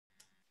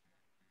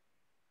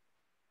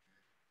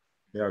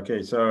Yeah,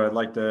 okay. So I'd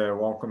like to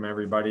welcome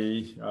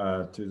everybody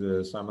to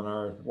the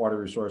seminar, Water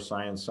Resource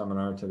Science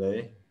Seminar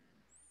today.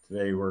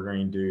 Today we're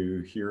going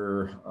to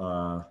hear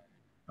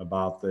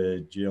about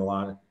the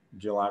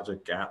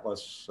Geologic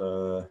Atlas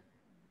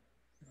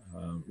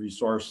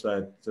resource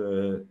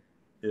that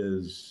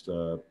is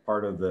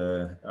part of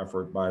the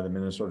effort by the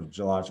Minnesota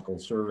Geological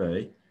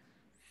Survey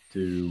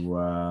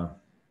to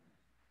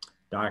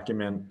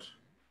document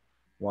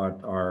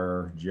what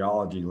our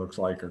geology looks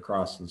like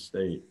across the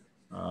state.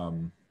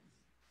 Um,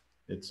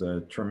 it's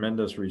a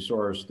tremendous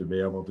resource to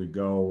be able to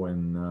go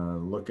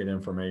and look at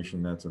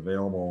information that's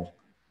available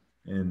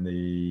in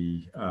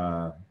the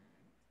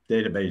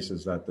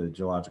databases that the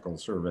Geological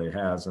Survey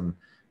has. And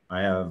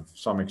I have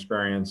some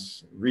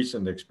experience,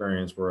 recent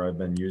experience, where I've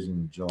been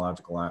using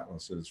geological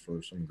atlases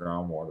for some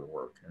groundwater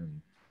work,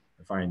 and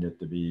I find it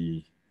to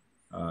be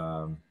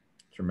um,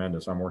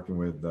 tremendous. I'm working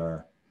with uh,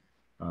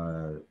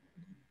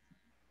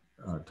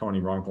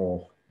 Tony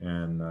Runkle,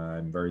 and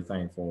I'm very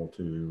thankful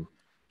to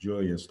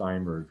Julia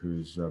Steinberg,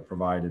 who's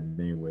provided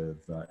me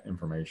with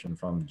information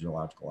from the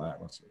geological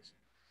atlases.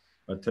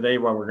 But today,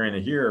 what we're going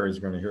to hear is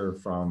going to hear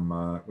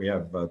from, we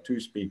have two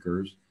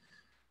speakers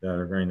that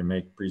are going to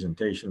make a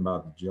presentation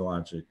about the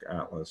Geologic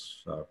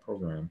Atlas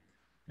program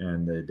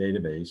and the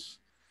database.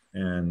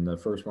 And the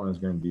first one is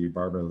going to be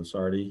Barbara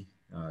Lusardi.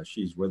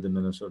 She's with the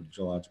Minnesota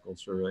Geological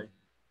Survey.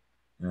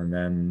 And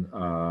then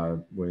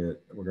we're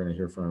going to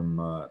hear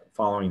from,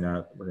 following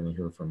that, we're going to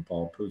hear from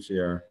Paul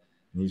Putzier.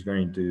 And he's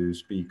going to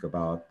speak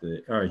about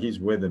he's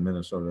with the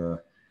Minnesota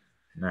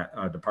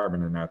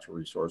Department of Natural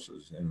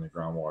Resources in the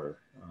groundwater,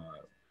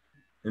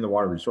 in the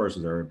water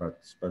resources area, but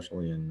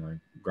especially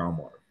in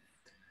groundwater.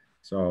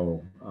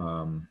 So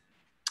I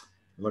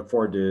look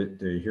forward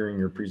to hearing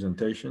your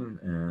presentation,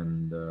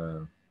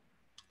 and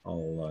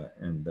I'll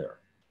end there.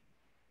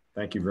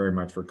 Thank you very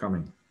much for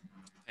coming.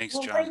 Thanks,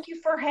 Well, John. thank you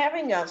for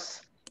having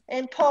us.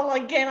 And Paul,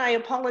 again, I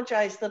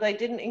apologize that I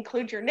didn't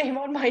include your name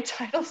on my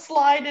title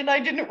slide, and I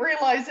didn't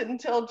realize it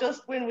until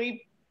just when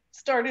we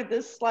started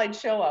this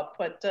slideshow up.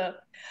 But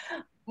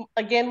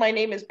again, my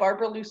name is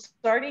Barbara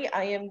Lusardi.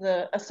 I am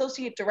the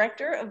Associate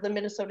Director of the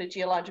Minnesota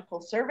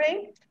Geological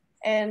Survey.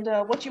 And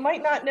what you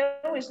might not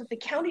know is that the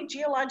County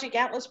Geologic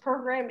Atlas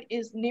program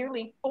is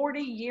nearly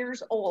 40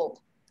 years old.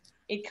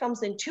 It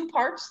comes in two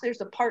parts. There's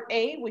a part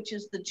A, which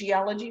is the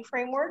geology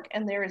framework,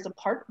 and there is a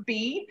part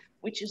B,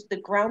 which is the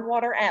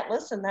groundwater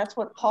atlas, and that's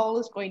what Paul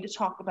is going to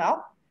talk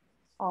about.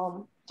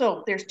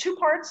 So there's two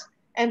parts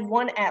and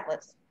one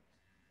atlas.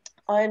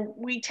 And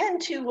we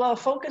tend to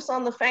focus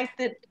on the fact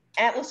that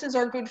atlases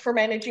are good for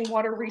managing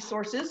water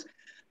resources,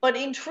 but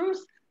in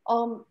truth,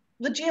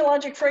 the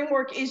geologic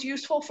framework is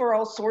useful for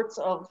all sorts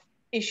of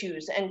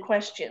issues and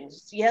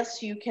questions.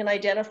 Yes, you can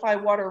identify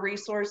water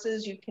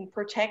resources, you can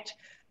protect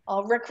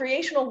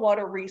recreational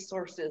water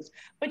resources,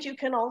 but you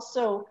can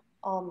also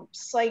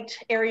cite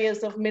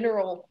areas of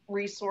mineral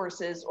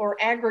resources or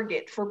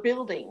aggregate for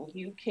building.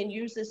 You can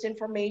use this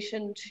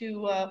information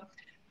to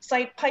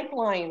cite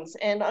pipelines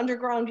and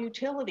underground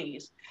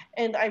utilities.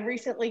 And I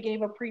recently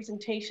gave a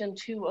presentation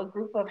to a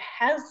group of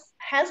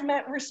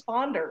hazmat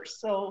responders.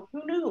 So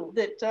who knew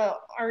that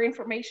our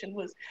information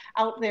was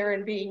out there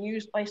and being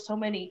used by so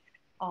many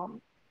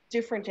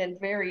different and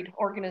varied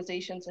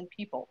organizations and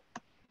people.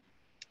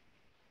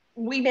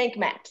 We make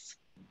maps.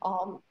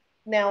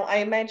 Now, I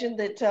imagine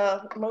that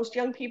most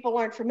young people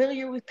aren't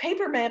familiar with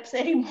paper maps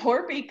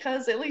anymore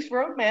because at least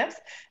road maps,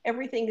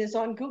 everything is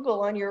on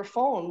Google on your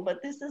phone.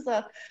 But this is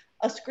a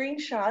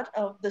screenshot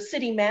of the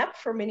city map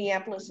for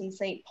Minneapolis and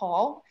St.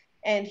 Paul.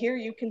 And here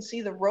you can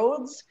see the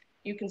roads,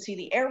 you can see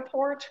the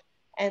airport,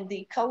 and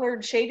the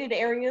colored shaded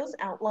areas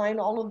outline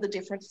all of the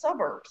different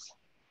suburbs.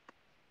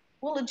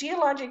 Well, a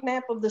geologic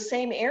map of the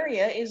same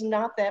area is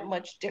not that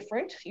much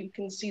different. You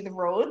can see the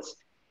roads.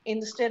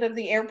 Instead of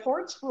the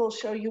airports, we'll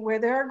show you where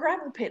there are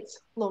gravel pits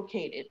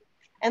located.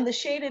 And the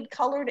shaded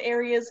colored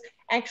areas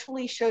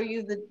actually show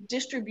you the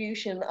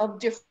distribution of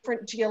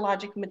different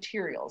geologic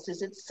materials.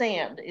 Is it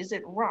sand? Is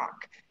it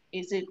rock?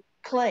 Is it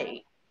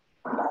clay?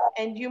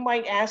 And you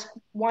might ask,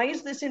 why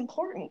is this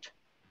important?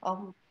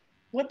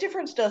 What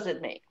difference does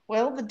it make?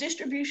 Well, the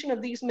distribution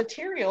of these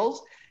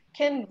materials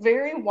can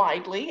vary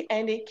widely,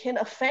 and it can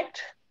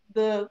affect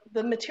the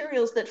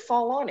materials that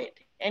fall on it.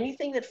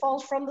 Anything that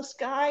falls from the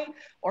sky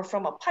or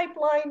from a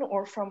pipeline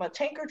or from a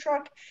tanker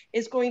truck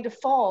is going to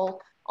fall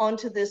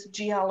onto this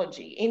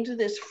geology, into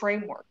this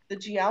framework. The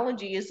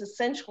geology is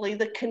essentially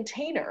the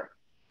container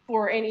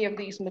for any of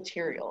these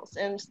materials.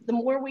 And the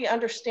more we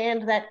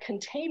understand that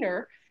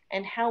container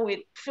and how it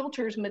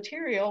filters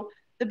material,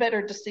 the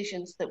better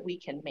decisions that we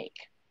can make.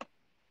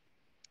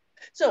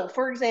 So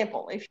for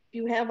example, if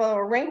you have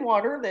a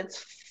rainwater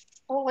that's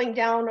falling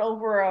down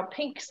over a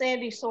pink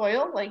sandy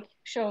soil, like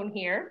shown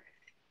here,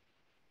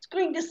 it's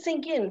going to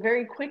sink in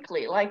very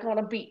quickly, like on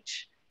a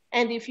beach.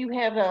 And if you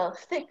have a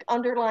thick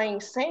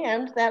underlying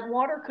sand, that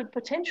water could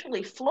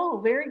potentially flow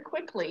very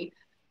quickly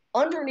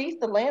underneath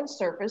the land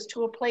surface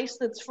to a place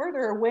that's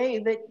further away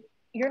that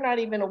you're not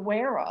even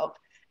aware of.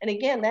 And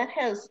again, that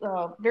has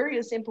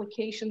various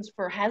implications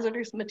for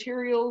hazardous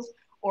materials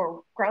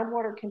or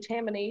groundwater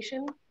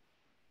contamination.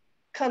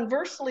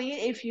 Conversely,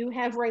 if you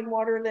have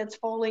rainwater that's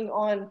falling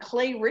on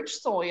clay-rich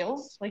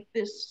soils, like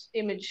this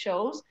image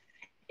shows,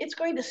 it's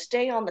going to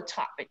stay on the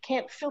top. It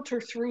can't filter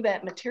through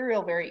that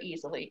material very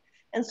easily.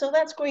 And so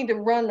that's going to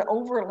run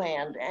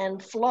overland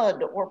and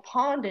flood or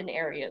pond in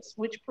areas,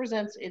 which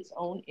presents its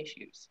own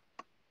issues.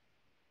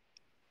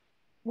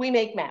 We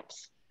make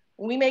maps.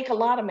 We make a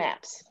lot of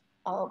maps.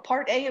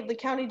 Part A of the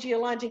County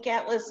Geologic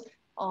Atlas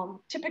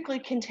typically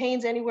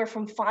contains anywhere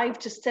from 5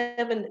 to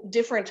 7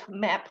 different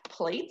map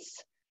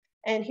plates.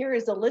 And here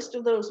is a list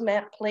of those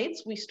map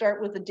plates. We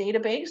start with a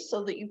database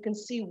so that you can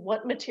see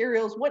what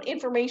materials, what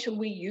information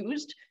we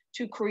used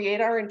to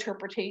create our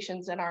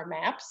interpretations and our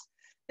maps.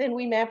 Then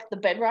we map the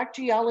bedrock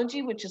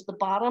geology, which is the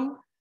bottom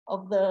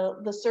of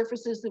the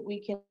surfaces that we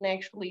can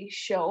actually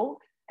show.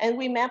 And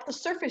we map the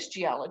surface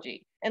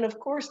geology. And of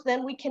course,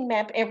 then we can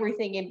map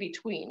everything in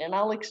between. And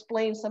I'll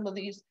explain some of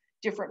these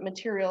different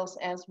materials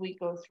as we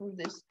go through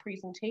this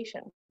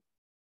presentation.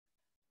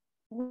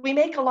 We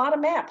make a lot of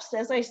maps.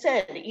 As I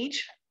said,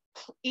 each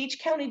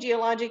county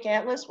geologic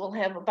atlas will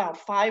have about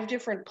 5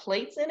 different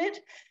plates in it.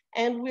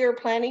 And we're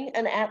planning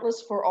an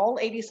atlas for all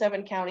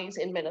 87 counties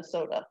in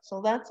Minnesota.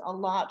 So that's a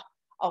lot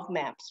of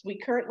maps. We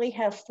currently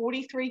have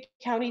 43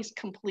 counties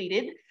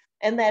completed,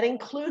 and that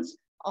includes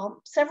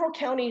several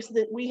counties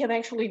that we have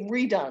actually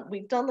redone.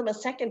 We've done them a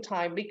second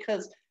time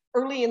because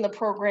early in the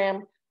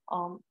program,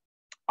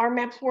 our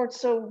maps weren't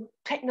so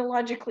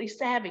technologically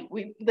savvy.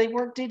 They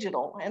weren't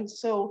digital. And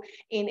so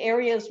in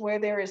areas where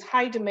there is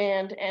high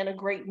demand and a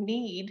great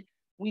need,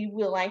 we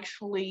will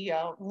actually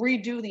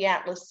redo the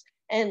atlas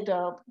and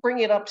bring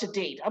it up to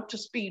date, up to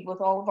speed with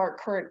all of our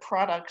current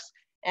products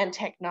and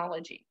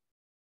technology.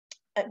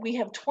 We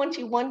have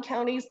 21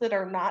 counties that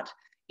are not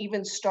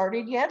even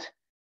started yet.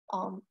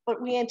 But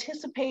we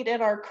anticipate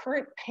at our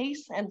current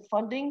pace and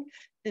funding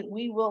that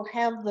we will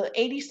have the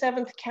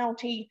 87th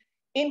county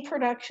in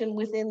production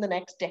within the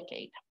next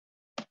decade.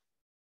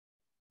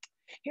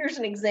 Here's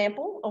an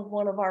example of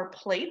one of our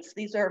plates.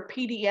 These are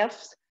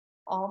PDFs,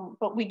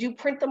 but we do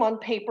print them on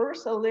paper.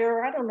 So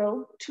they're, I don't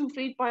know, 2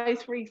 feet by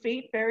 3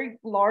 feet, very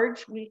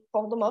large. We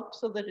fold them up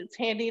so that it's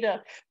handy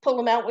to pull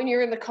them out when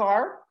you're in the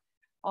car.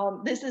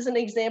 This is an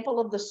example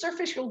of the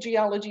superficial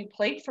geology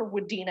plate for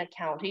Wadena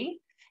County.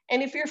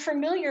 And if you're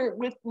familiar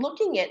with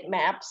looking at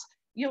maps,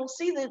 you'll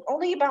see that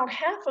only about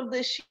half of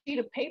this sheet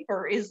of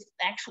paper is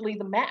actually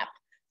the map.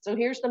 So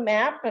here's the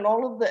map and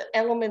all of the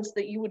elements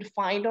that you would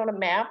find on a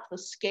map, the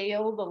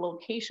scale, the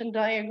location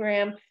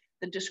diagram,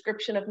 the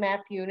description of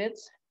map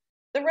units.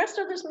 The rest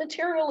of this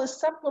material is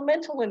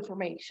supplemental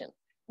information,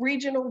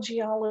 regional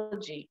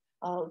geology,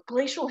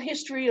 glacial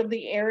history of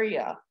the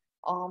area,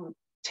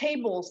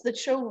 tables that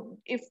show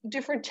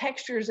different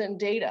textures and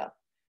data.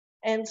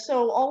 And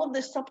so all of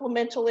this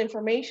supplemental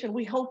information,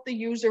 we hope the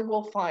user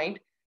will find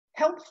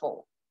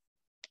helpful.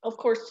 Of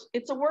course,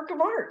 it's a work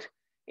of art.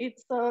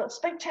 It's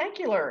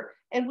spectacular.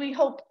 And we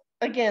hope,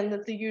 again,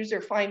 that the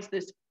user finds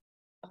this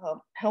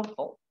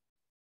helpful.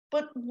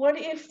 But what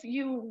if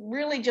you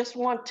really just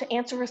want to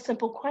answer a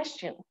simple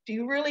question? Do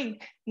you really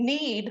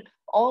need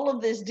all of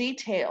this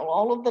detail,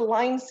 all of the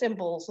line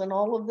symbols and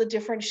all of the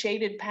different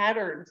shaded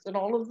patterns and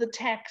all of the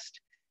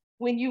text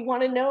when you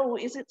want to know,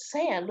 is it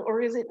sand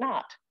or is it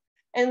not?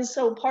 And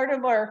so part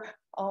of our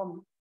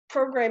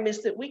program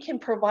is that we can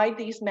provide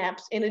these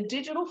maps in a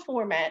digital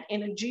format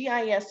in a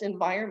GIS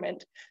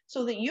environment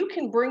so that you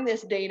can bring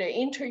this data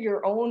into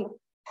your own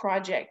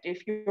project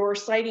if you're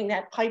siting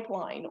that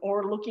pipeline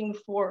or looking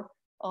for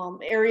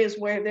areas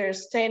where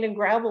there's sand and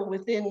gravel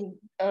within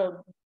a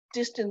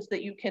distance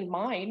that you can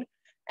mine.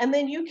 And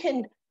then you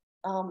can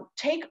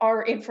take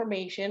our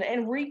information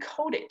and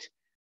recode it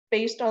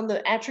based on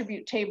the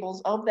attribute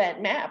tables of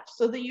that map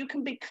so that you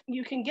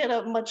can get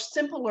a much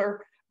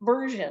simpler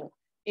version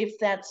if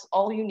that's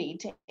all you need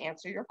to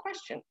answer your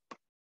question.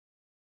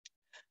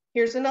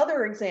 Here's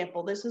another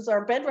example. This is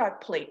our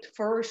bedrock plate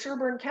for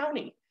Sherburne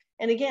County.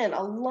 And again,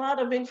 a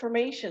lot of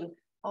information.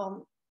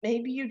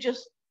 Maybe you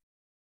just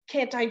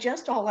can't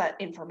digest all that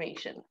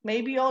information.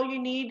 Maybe all you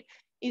need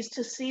is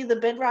to see the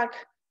bedrock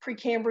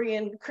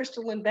Precambrian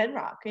crystalline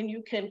bedrock, and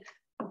you can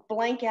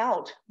blank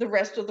out the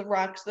rest of the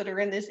rocks that are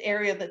in this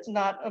area that's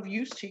not of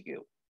use to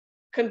you.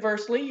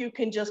 Conversely, you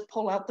can just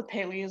pull out the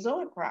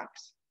Paleozoic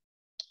rocks.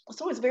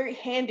 So it's very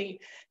handy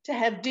to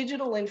have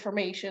digital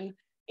information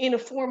in a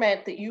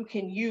format that you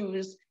can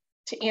use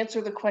to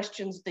answer the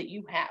questions that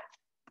you have.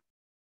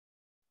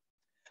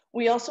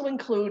 We also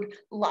include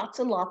lots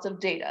and lots of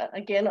data.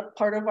 Again,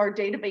 part of our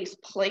database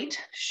plate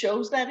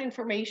shows that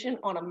information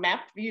on a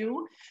map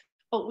view,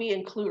 but we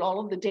include all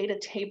of the data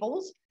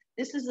tables.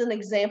 This is an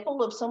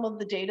example of some of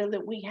the data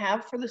that we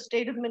have for the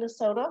state of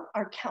Minnesota.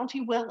 Our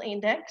county well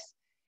index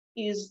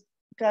is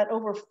got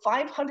over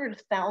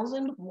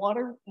 500,000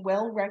 water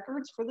well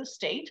records for the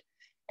state.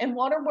 And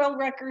water well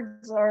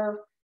records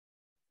are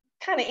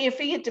kind of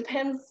iffy. It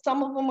depends.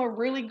 Some of them are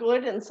really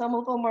good and some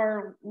of them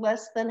are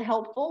less than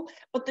helpful.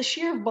 But the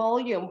sheer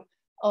volume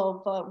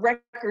of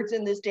records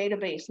in this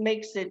database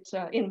makes it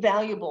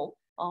invaluable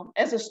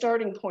as a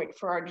starting point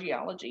for our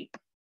geology.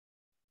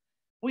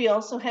 We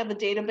also have a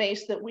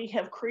database that we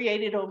have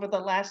created over the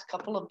last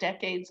couple of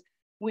decades,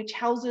 which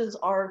houses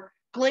our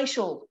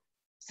glacial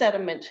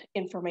sediment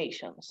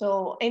information.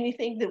 So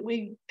anything that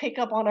we pick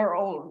up on our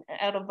own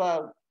out of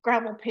a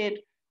gravel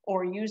pit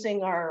or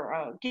using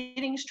our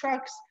Giddings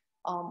trucks,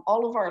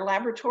 all of our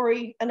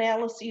laboratory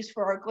analyses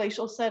for our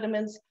glacial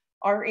sediments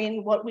are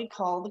in what we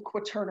call the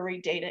Quaternary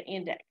Data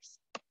Index.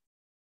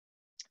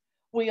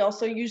 We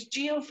also use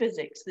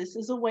geophysics. This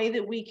is a way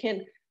that we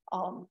can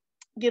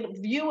get a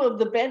view of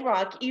the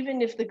bedrock,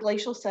 even if the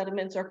glacial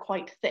sediments are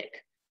quite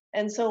thick.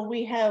 And so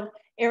we have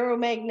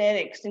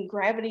aeromagnetics and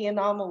gravity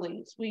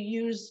anomalies. We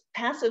use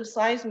passive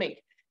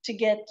seismic to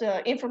get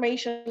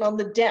information on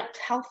the depth.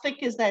 How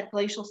thick is that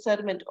glacial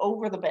sediment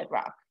over the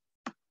bedrock?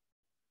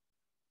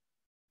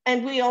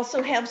 And we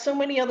also have so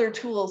many other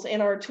tools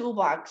in our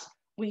toolbox.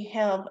 We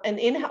have an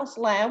in-house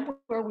lab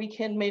where we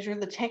can measure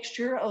the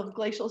texture of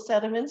glacial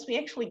sediments. We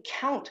actually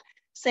count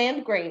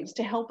sand grains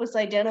to help us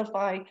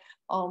identify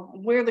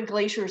where the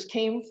glaciers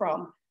came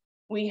from.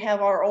 We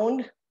have our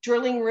own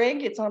drilling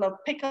rig. It's on a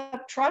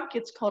pickup truck.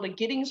 It's called a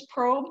Giddings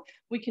probe.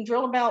 We can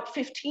drill about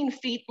 15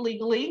 feet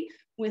legally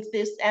with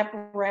this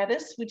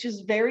apparatus, which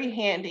is very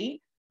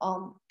handy.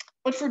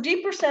 But for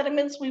deeper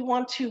sediments, we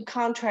want to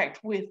contract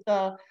with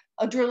a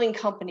drilling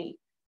company.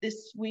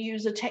 We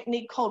use a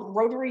technique called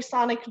rotary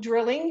sonic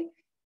drilling.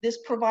 This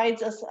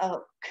provides us a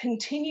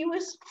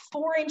continuous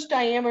 4-inch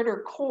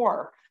diameter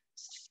core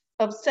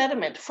of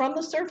sediment from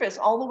the surface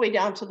all the way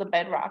down to the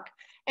bedrock.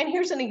 And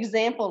here's an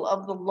example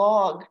of the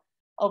log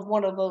of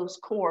one of those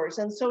cores.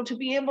 And so to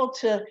be able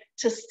to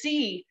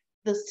see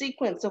the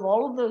sequence of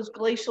all of those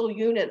glacial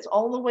units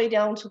all the way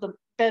down to the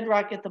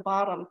bedrock at the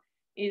bottom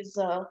is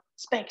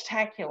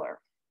spectacular.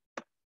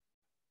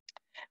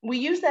 We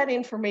use that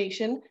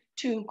information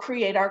to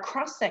create our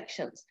cross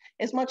sections.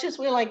 As much as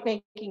we like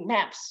making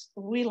maps,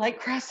 we like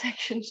cross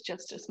sections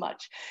just as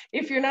much.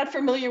 If you're not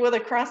familiar with a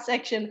cross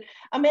section,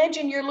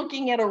 imagine you're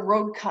looking at a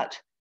road cut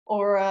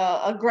or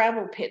a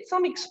gravel pit,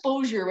 some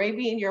exposure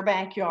maybe in your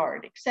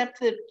backyard, except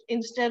that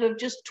instead of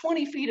just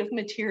 20 feet of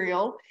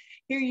material,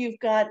 here you've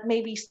got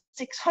maybe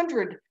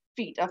 600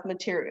 feet of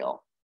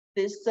material.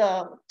 This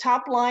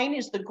top line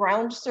is the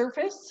ground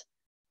surface.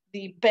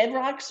 The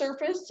bedrock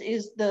surface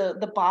is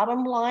the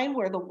bottom line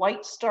where the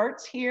white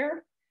starts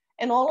here.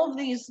 And all of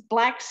these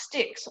black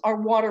sticks are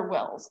water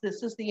wells.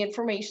 This is the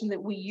information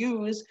that we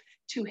use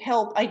to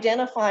help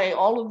identify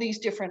all of these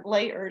different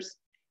layers.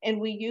 And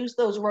we use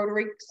those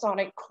rotary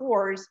sonic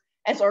cores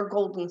as our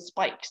golden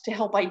spikes to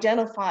help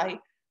identify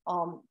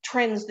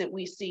trends that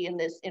we see in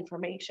this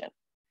information.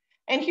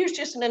 And here's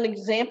just an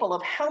example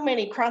of how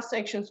many cross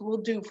sections we'll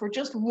do for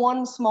just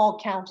one small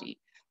county.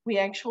 We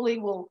actually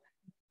will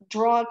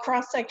draw a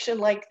cross section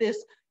like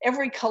this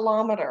every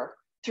kilometer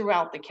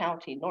throughout the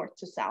county, north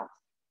to south.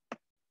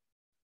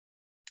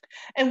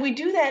 And we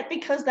do that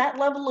because that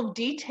level of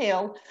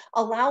detail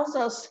allows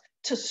us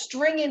to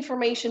string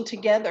information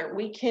together.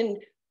 We can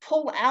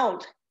pull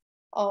out,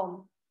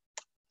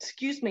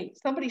 excuse me,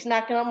 somebody's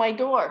knocking on my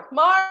door.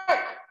 Mark,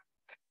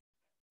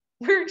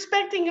 we're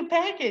expecting a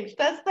package.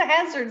 That's the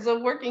hazards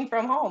of working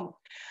from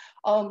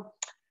home.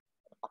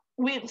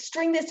 We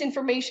string this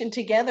information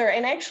together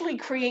and actually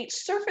create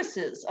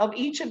surfaces of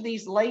each of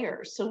these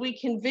layers so we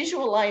can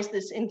visualize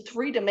this in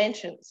 3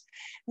 dimensions.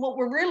 What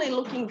we're really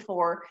looking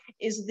for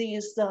is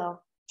these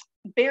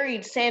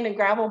buried sand and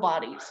gravel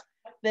bodies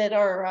that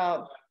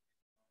are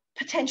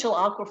potential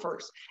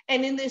aquifers.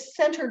 And in this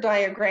center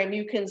diagram,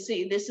 you can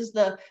see this is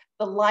the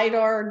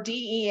LIDAR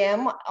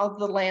DEM of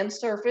the land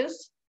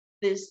surface.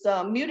 This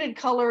muted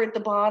color at the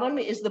bottom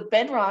is the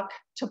bedrock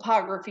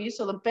topography,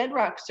 so the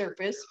bedrock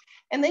surface.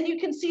 And then you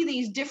can see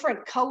these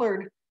different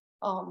colored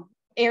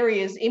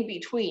areas in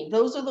between.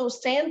 Those are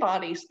those sand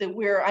bodies that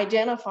we're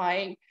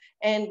identifying,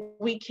 and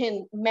we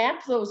can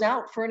map those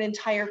out for an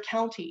entire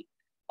county.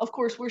 Of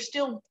course, we're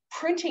still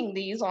printing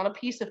these on a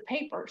piece of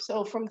paper.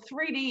 So from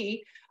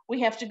 3D,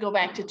 we have to go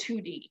back to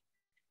 2D.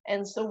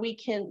 And so we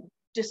can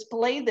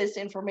display this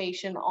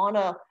information on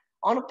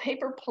a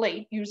paper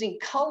plate using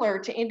color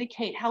to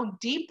indicate how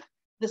deep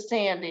the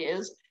sand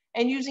is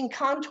and using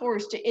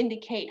contours to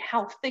indicate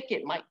how thick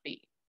it might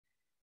be.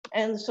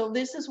 And so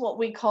this is what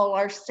we call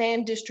our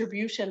sand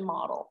distribution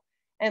model.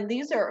 And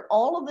these are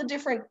all of the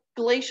different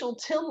glacial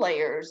till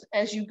layers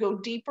as you go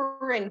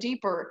deeper and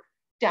deeper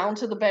down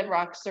to the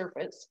bedrock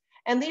surface.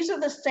 And these are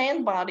the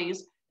sand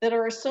bodies that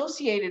are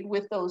associated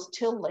with those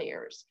till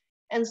layers.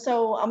 And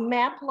so a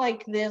map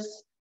like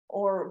this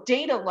or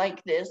data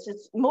like this,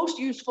 it's most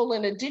useful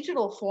in a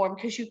digital form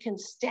because you can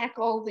stack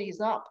all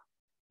these up.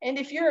 And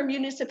if you're a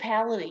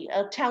municipality,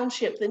 a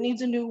township that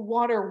needs a new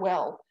water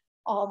well,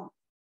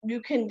 you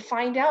can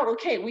find out,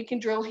 okay, we can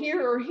drill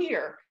here or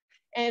here.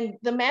 And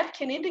the map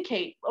can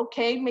indicate,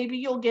 okay, maybe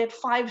you'll get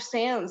 5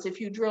 sands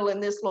if you drill in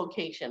this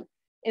location.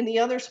 In the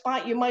other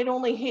spot, you might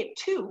only hit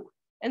 2.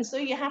 And so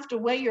you have to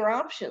weigh your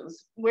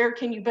options. Where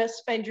can you best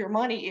spend your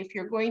money if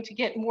you're going to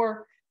get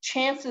more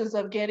chances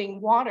of getting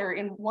water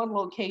in one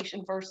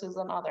location versus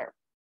another?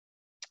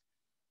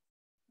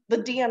 the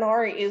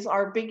DNR is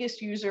our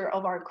biggest user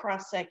of our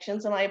cross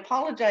sections. And I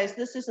apologize,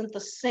 this isn't the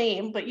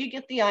same, but you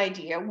get the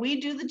idea. We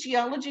do the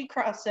geology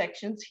cross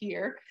sections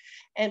here,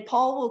 and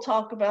Paul will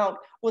talk about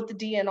what the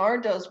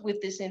DNR does with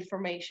this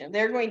information.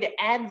 They're going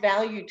to add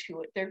value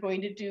to it. They're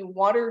going to do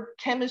water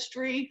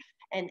chemistry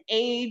and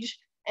age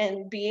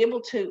and be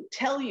able to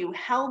tell you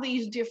how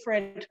these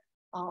different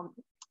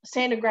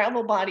sand and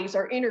gravel bodies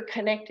are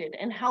interconnected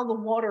and how the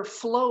water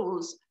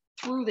flows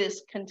through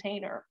this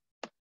container.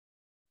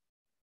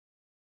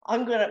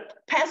 I'm going to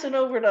pass it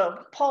over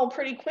to Paul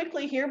pretty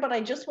quickly here, but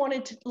I just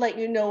wanted to let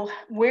you know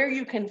where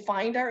you can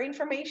find our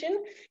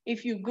information.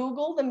 If you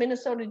Google the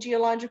Minnesota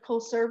Geological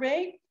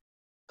Survey,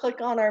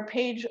 click on our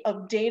page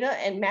of data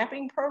and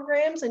mapping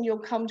programs, and you'll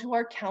come to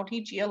our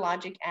County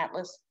Geologic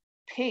Atlas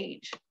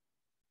page.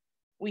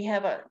 We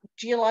have a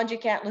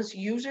Geologic Atlas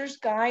user's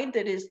guide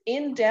that is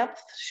in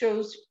depth,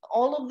 shows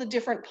all of the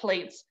different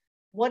plates,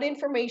 what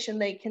information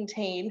they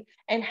contain,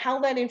 and how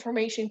that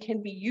information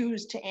can be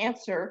used to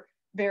answer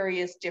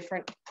various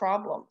different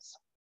problems.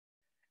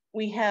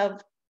 We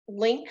have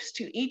links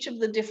to each of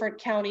the different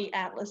county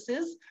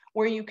atlases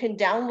where you can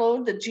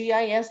download the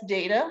GIS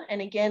data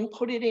and again,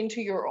 put it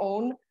into your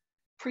own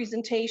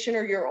presentation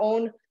or your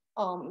own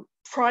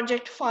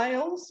project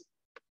files.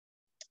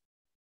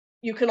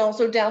 You can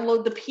also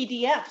download the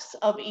PDFs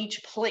of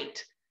each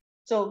plate.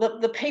 So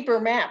the paper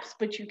maps,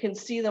 but you can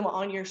see them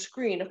on your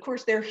screen. Of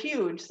course, they're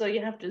huge, so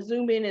you have to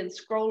zoom in and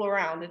scroll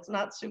around. It's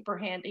not super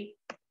handy.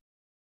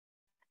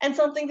 And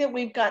something that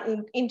we've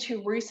gotten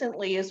into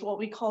recently is what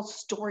we call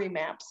story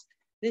maps.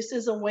 This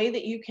is a way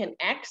that you can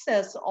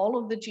access all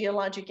of the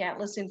Geologic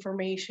Atlas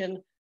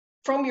information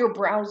from your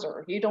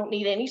browser. You don't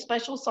need any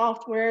special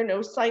software,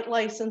 no site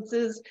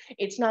licenses.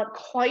 It's not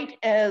quite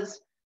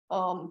as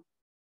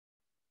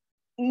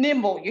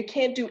nimble. You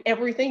can't do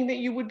everything that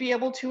you would be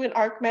able to in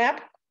ArcMap,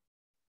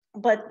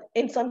 but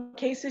in some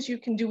cases you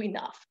can do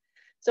enough.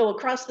 So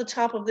across the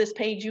top of this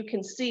page, you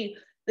can see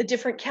the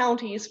different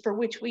counties for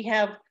which we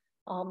have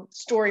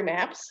story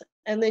maps.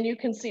 And then you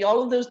can see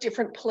all of those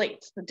different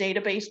plates, the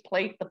database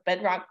plate, the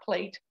bedrock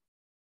plate.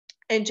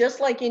 And just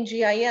like in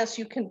GIS,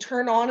 you can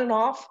turn on and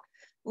off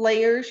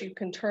layers, you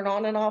can turn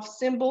on and off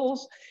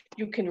symbols,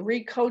 you can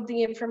recode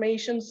the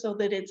information so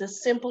that it's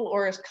as simple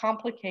or as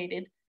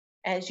complicated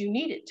as you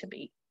need it to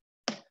be.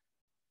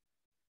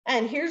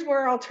 And here's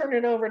where I'll turn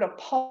it over to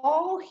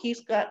Paul.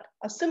 He's got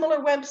a similar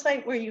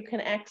website where you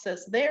can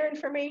access their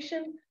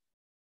information,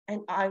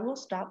 and I will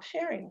stop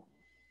sharing.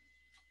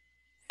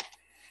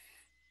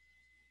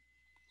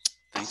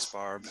 Thanks,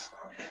 Barb.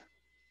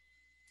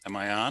 Am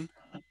I on?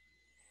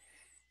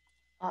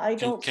 I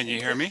don't. Can you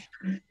hear me?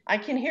 I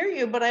can hear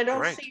you, but I don't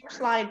Great. see your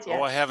slides yet.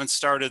 Oh, I haven't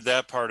started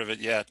that part of it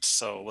yet.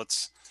 So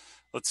let's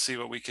see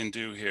what we can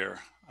do here.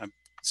 I'm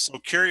so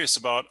curious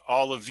about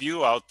all of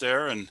you out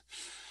there and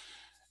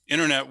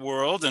internet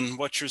world and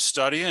what you're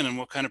studying and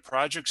what kind of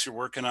projects you're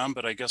working on,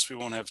 but I guess we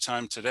won't have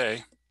time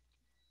today.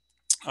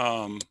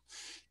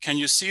 Can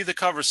you see the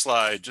cover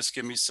slide? Just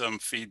give me some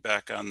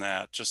feedback on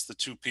that. Just the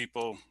two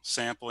people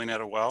sampling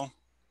at a well?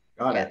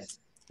 Got Yes.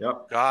 it.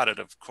 Yep. Got it,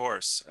 of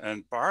course.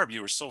 And Barb,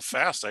 you were so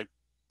fast. I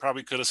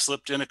probably could have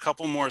slipped in a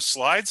couple more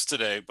slides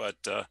today, but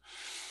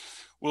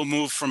we'll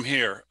move from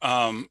here.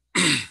 Oh,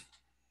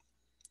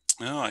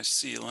 I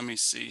see. Let me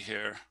see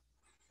here.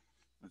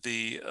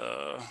 The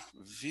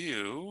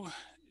view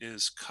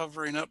is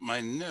covering up my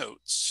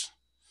notes.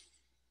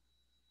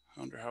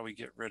 I wonder how we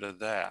get rid of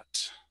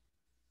that.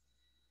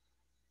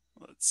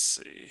 Let's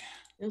see.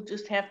 You'll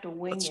just have to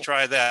wing it. Let's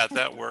try that.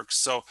 That works.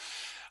 So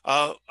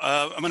I'm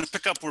going to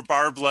pick up where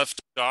Barb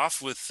left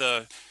off with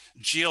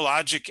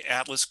Geologic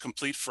Atlas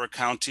Complete for a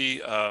County,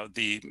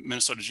 the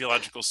Minnesota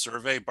Geological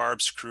Survey.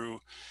 Barb's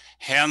crew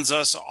hands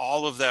us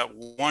all of that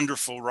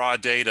wonderful raw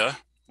data.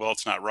 Well,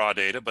 it's not raw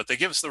data, but they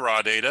give us the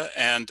raw data,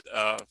 and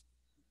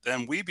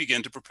then we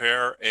begin to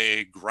prepare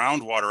a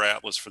groundwater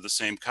atlas for the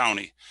same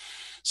county.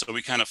 So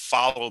we kind of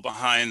follow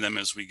behind them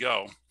as we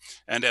go.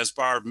 And as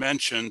Barb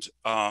mentioned,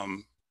 let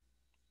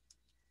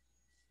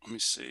me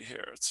see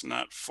here. It's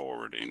not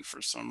forwarding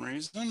for some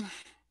reason.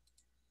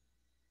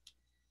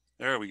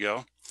 There we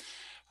go.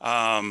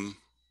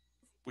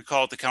 We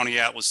call it the County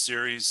Atlas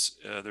series.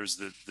 There's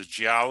the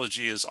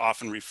geology is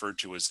often referred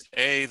to as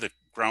A, the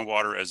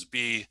groundwater as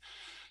B.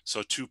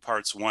 So 2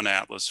 parts, 1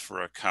 atlas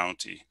for a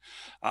county.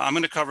 I'm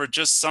going to cover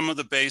just some of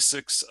the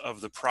basics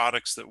of the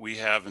products that we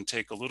have and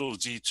take a little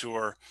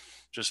detour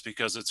just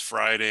because it's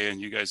Friday and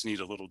you guys need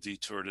a little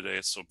detour today.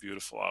 It's so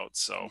beautiful out.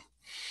 So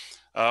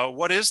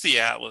what is the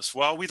Atlas?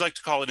 Well, we'd like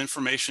to call it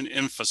information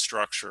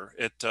infrastructure.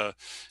 It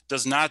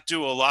does not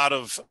do a lot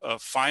of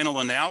final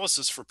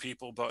analysis for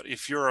people, but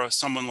if you're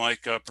someone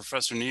like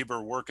Professor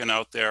Niebuhr working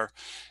out there,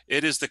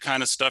 it is the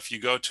kind of stuff you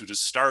go to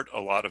start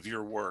a lot of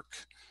your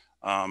work.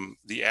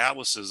 The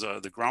Atlas is,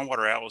 the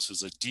groundwater atlas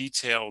is a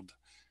detailed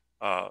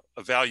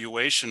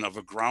evaluation of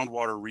a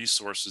groundwater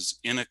resources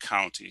in a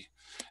county.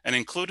 And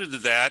included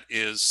in that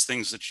is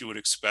things that you would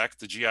expect,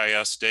 the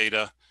GIS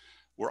data.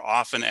 We're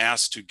often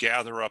asked to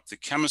gather up the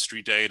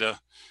chemistry data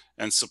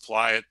and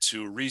supply it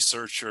to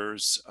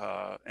researchers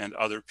and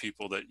other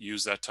people that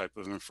use that type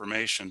of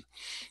information.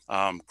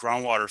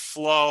 Groundwater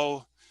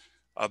flow,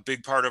 a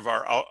big part of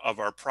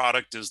our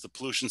product is the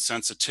pollution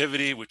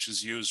sensitivity, which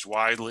is used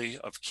widely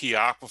of key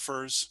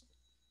aquifers.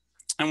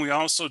 And we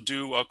also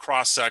do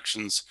cross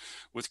sections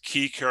with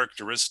key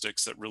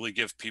characteristics that really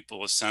give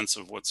people a sense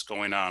of what's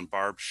going on.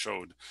 Barb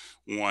showed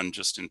one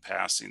just in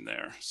passing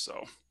there.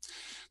 So,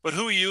 but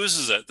who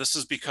uses it? This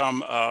has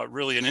become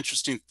really an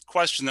interesting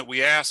question that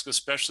we ask,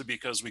 especially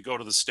because we go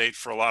to the state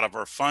for a lot of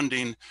our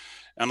funding,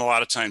 and a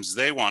lot of times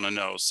they want to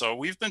know. So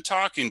we've been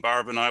talking,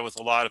 Barb and I, with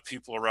a lot of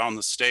people around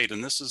the state,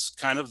 and this is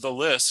kind of the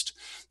list.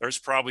 There's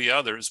probably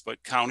others,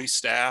 but county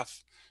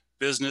staff,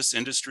 business,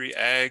 industry,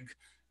 ag,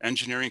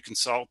 engineering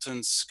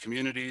consultants,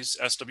 communities,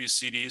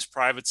 SWCDs,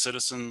 private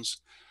citizens,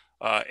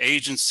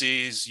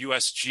 agencies.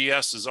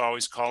 USGS is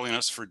always calling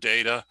us for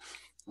data,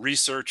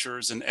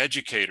 researchers and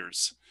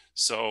educators.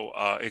 So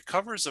it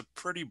covers a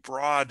pretty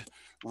broad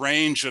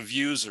range of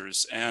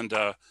users, and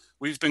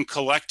we've been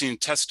collecting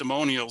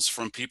testimonials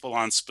from people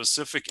on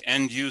specific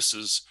end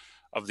uses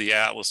of the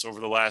Atlas over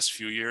the last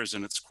few years,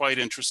 and it's quite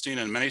interesting,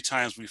 and many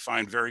times we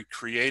find very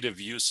creative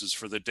uses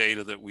for the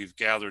data that we've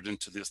gathered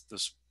into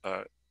this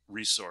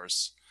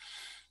resource.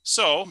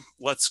 So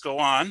let's go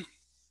on.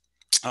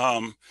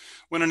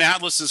 When an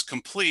Atlas is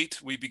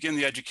complete, we begin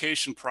the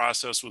education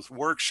process with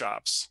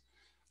workshops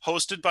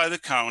hosted by the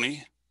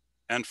county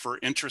and for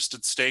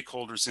interested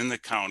stakeholders in the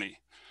county.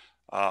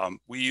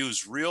 We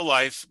use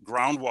real-life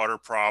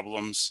groundwater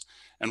problems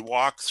and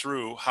walk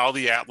through how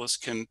the Atlas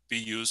can be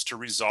used to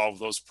resolve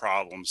those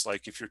problems.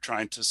 Like if you're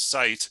trying to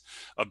cite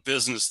a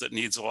business that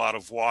needs a lot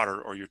of water,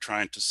 or you're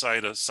trying to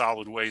cite a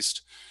solid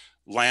waste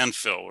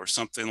landfill or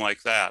something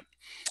like that.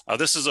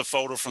 This is a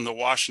photo from the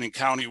Washington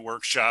County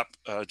workshop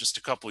just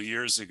a couple of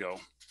years ago.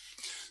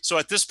 So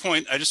at this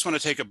point, I just want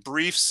to take a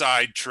brief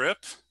side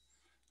trip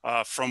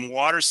from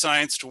water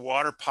science to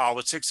water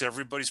politics.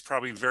 Everybody's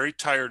probably very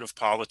tired of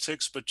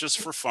politics, but just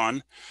for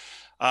fun.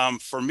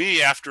 For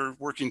me, after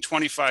working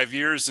 25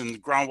 years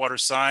in groundwater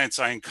science,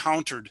 I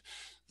encountered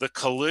the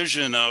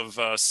collision of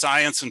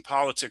science and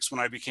politics when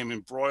I became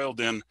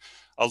embroiled in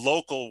a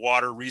local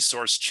water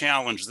resource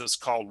challenge that's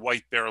called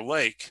White Bear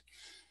Lake.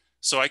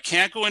 So I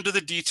can't go into the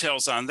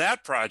details on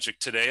that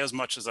project today as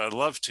much as I'd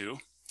love to.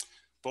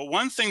 But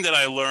one thing that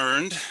I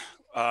learned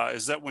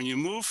is that when you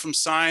move from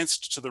science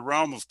to the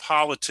realm of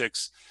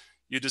politics,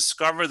 you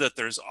discover that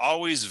there's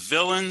always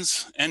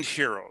villains and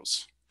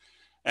heroes.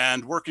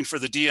 And working for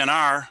the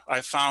DNR, I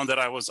found that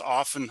I was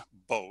often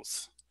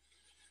both.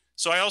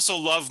 So I also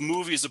love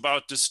movies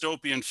about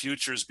dystopian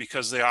futures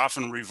because they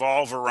often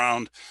revolve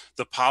around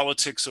the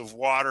politics of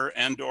water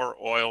and/or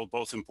oil,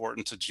 both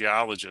important to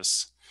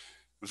geologists.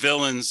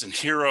 Villains and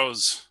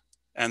heroes,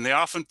 and they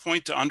often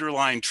point to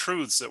underlying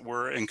truths that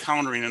we're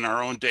encountering in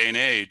our own day and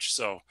age.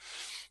 So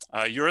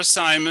your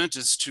assignment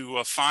is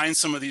to find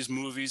some of these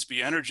movies,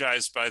 be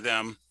energized by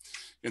them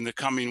in the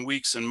coming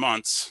weeks and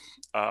months.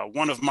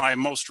 One of my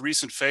most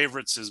recent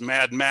favorites is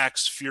Mad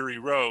Max Fury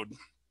Road.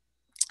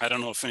 I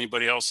don't know if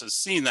anybody else has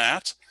seen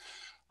that.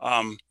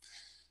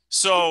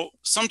 So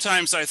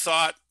sometimes I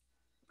thought,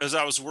 as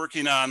I was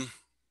working on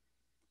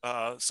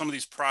some of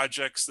these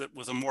projects that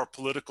with a more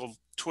political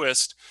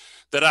twist,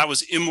 that I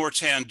was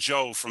Immortan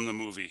Joe from the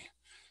movie,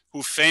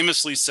 who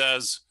famously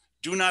says,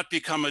 "Do not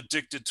become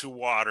addicted to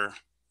water.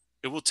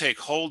 It will take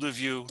hold of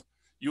you.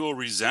 You will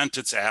resent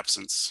its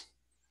absence,"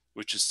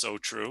 which is so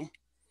true.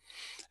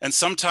 And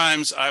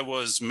sometimes I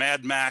was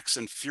Mad Max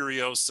and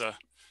Furiosa,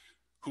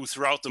 who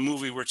throughout the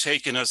movie were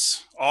taking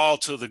us all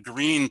to the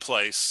green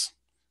place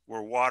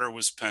where water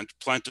was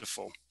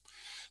plentiful.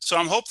 So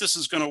I hope this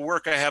is going to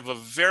work. I have a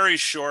very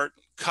short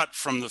cut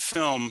from the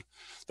film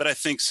that I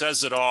think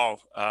says it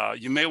all.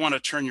 You may want to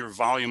turn your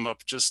volume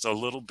up just a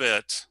little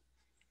bit.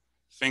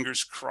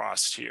 Fingers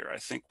crossed here. I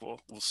think we'll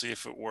see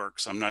if it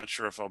works. I'm not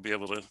sure if I'll be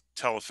able to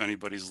tell if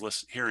anybody's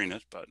hearing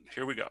it, but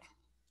here we go.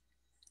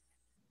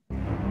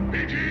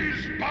 It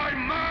is by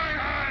my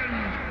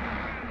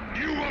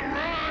hand you will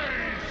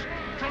rise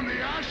from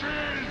the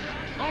ashes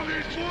of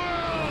this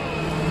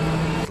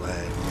world!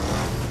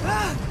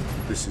 Flag.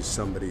 This is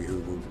somebody who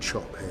will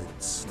chop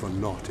heads for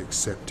not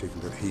accepting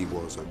that he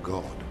was a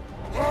god.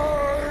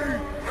 I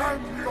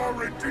am your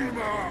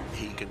redeemer!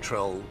 He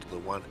controlled the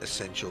one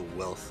essential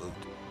wealth of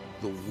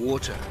the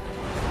water,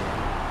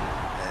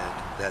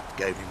 and that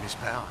gave him his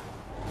power.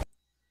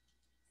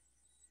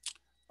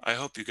 I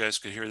hope you guys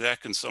could hear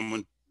that. Can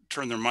someone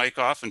turn their mic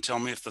off and tell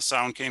me if the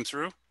sound came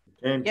through?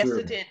 Yes,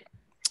 it did.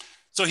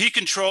 So he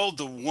controlled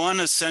the one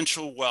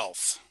essential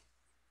wealth,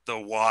 the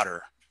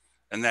water,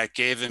 and that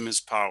gave him his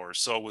power.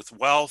 So with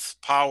wealth,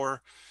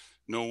 power,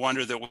 no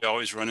wonder that we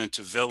always run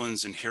into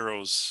villains and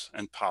heroes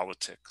and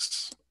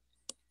politics.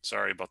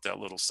 Sorry about that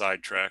little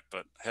sidetrack,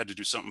 but I had to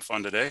do something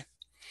fun today.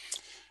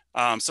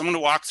 So I'm going to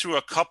walk through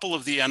a couple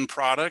of the end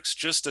products,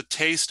 just a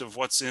taste of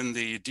what's in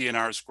the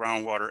DNR's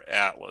Groundwater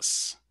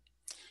Atlas.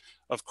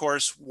 Of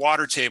course,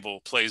 water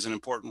table plays an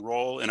important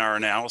role in our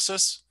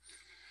analysis.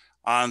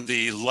 On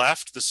the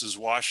left, this is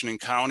Washington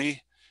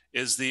County,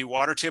 is the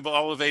water table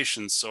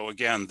elevation. So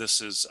again,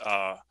 this is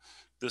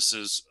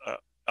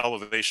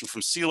elevation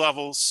from sea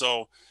level.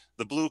 So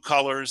the blue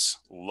colors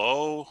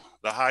low,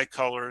 the high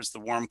colors, the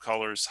warm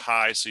colors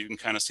high. So you can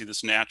kind of see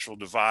this natural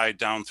divide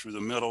down through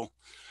the middle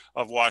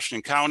of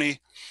Washington County.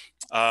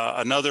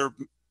 Another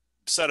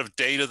set of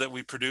data that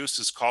we produce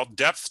is called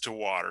depth to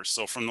water.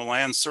 So from the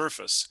land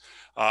surface,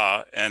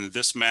 and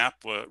this map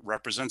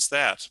represents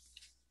that.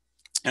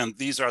 And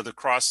these are the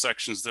cross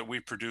sections that we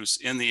produce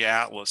in the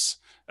atlas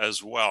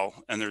as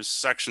well. And there's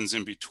sections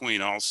in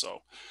between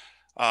also.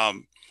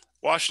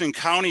 Washington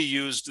County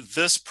used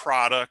this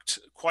product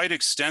quite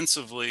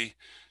extensively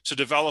to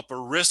develop a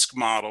risk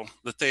model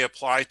that they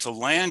apply to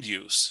land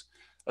use,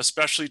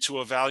 especially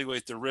to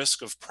evaluate the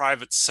risk of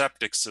private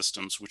septic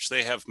systems, which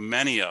they have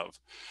many of.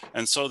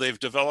 And so they've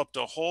developed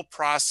a whole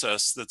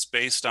process that's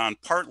based on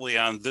partly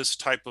on this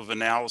type of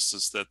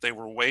analysis that they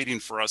were waiting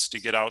for us to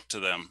get out to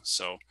them.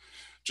 So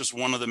just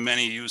one of the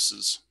many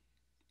uses.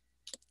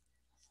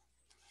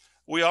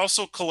 We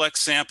also collect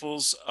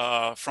samples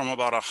from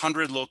about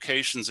 100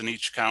 locations in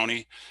each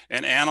county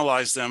and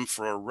analyze them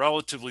for a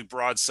relatively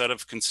broad set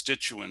of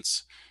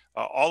constituents.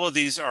 All of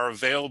these are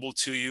available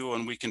to you,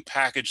 and we can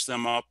package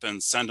them up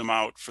and send them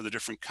out for the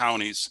different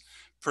counties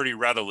pretty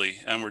readily,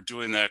 and we're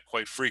doing that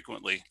quite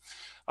frequently.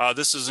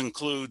 This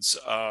includes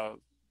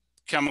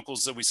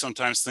chemicals that we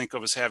sometimes think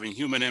of as having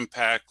human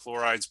impact,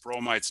 chlorides,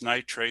 bromides,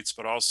 nitrates,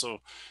 but also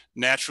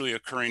naturally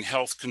occurring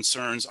health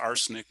concerns,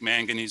 arsenic,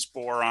 manganese,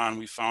 boron.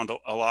 We found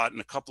a lot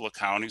in a couple of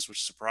counties,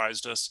 which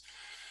surprised us.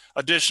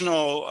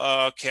 Additional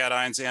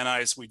cations,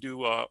 anions, we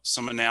do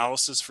some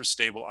analysis for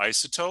stable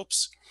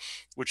isotopes,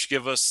 which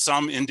give us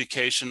some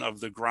indication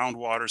of the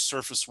groundwater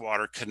surface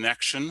water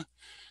connection.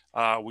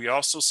 We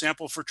also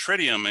sample for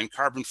tritium and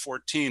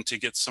carbon-14 to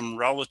get some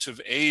relative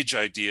age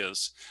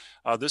ideas.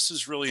 This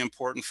is really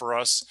important for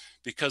us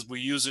because we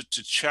use it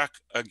to check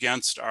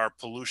against our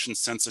pollution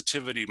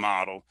sensitivity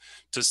model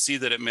to see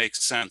that it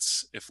makes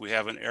sense. If we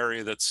have an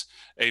area that's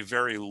a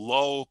very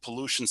low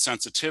pollution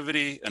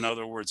sensitivity, in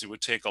other words, it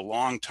would take a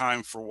long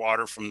time for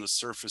water from the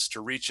surface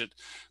to reach it,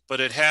 but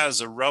it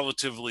has a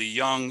relatively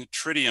young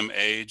tritium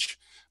age,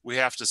 we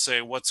have to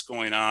say what's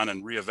going on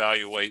and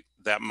reevaluate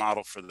that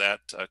model for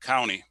that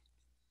county.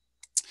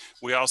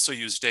 We also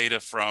use data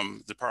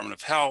from Department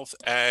of Health,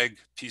 Ag,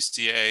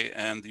 PCA,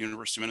 and the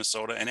University of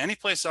Minnesota, and any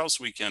place else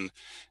we can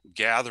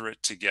gather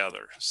it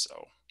together.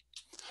 So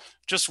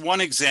just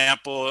one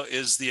example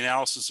is the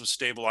analysis of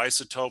stable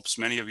isotopes.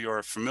 Many of you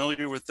are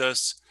familiar with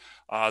this.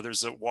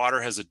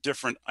 Water has a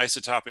different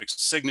isotopic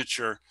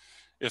signature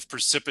if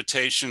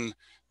precipitation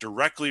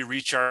directly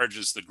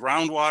recharges the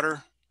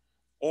groundwater,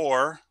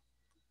 or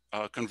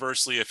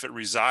conversely, if it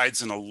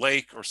resides in a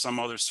lake or some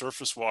other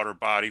surface water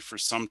body for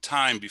some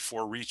time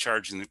before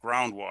recharging the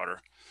groundwater.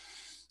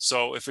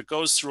 So if it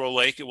goes through a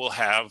lake, it will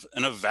have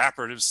an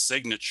evaporative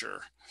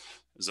signature,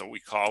 is what we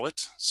call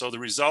it. So the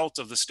result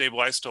of the stable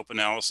isotope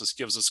analysis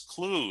gives us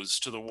clues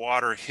to the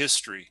water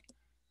history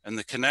and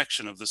the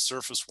connection of the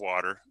surface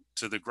water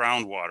to the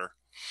groundwater.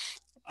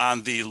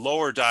 On the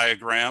lower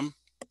diagram,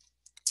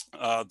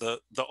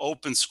 the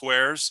open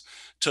squares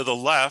to the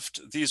left,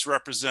 these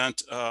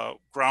represent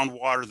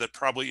groundwater that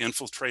probably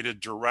infiltrated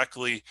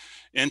directly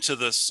into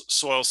the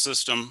soil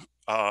system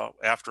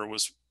after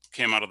it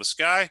came out of the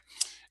sky.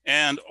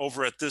 And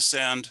over at this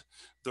end,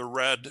 the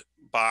red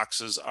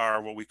boxes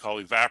are what we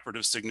call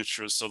evaporative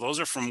signatures. So those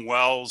are from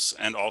wells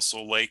and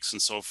also lakes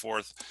and so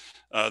forth,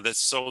 that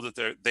so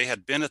that they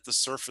had been at the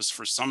surface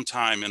for some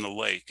time in a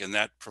lake, and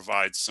that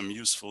provides some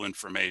useful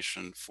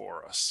information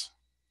for us.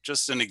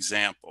 Just an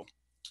example.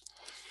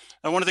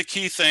 And one of the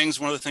key things,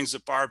 one of the things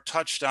that Barb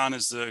touched on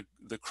is the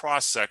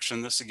cross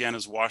section. This again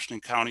is Washington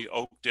County,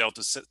 Oakdale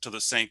to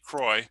the St.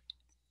 Croix.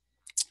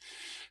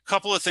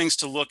 Couple of things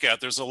to look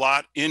at. There's a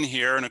lot in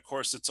here, and of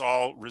course it's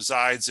all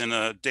resides in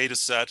a data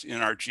set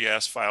in our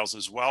GIS files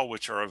as well,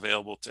 which are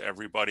available to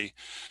everybody.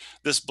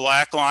 This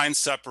black line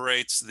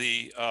separates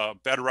the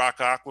bedrock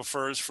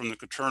aquifers from the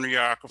quaternary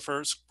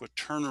aquifers.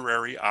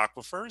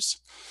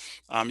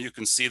 You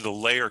can see the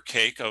layer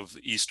cake of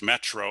East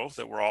Metro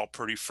that we're all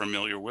pretty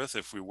familiar with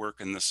if we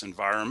work in this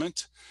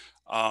environment.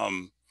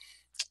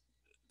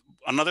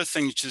 Another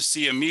thing to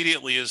see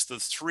immediately is the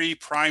three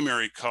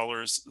primary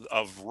colors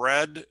of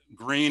red,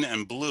 green,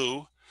 and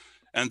blue.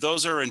 And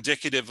those are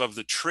indicative of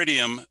the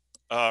tritium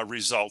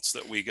results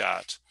that we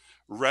got.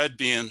 Red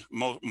being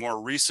more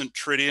recent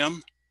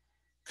tritium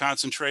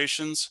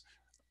concentrations,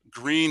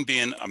 green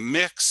being a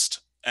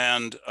mixed,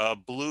 and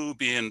blue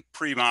being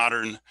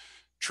pre-modern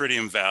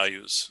tritium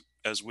values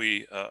as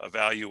we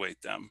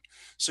evaluate them.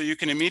 So you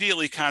can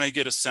immediately kind of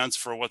get a sense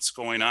for what's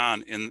going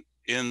on in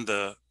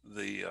the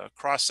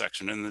cross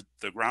section, in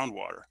the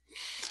groundwater.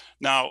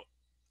 Now,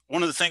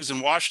 one of the things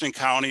in Washington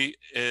County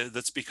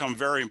that's become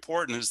very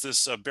important is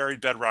this buried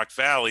bedrock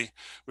valley,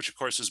 which of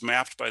course is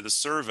mapped by the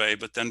survey,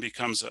 but then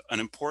becomes an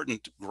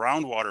important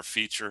groundwater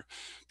feature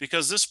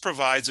because this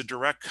provides a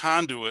direct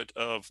conduit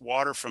of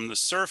water from the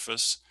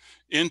surface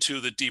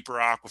into the deeper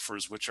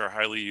aquifers, which are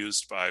highly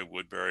used by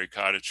Woodbury,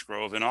 Cottage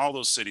Grove, and all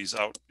those cities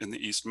out in the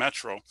East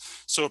Metro.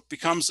 So it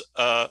becomes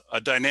a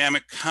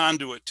dynamic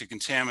conduit to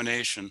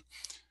contamination,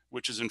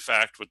 which is in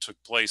fact what took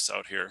place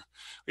out here.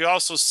 We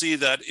also see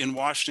that in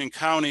Washington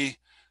County,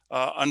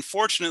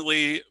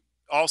 unfortunately,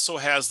 also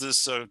has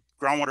this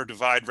groundwater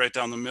divide right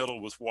down the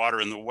middle with water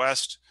in the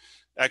west,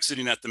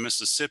 exiting at the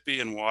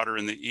Mississippi, and water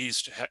in the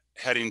east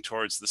heading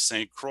towards the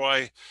St.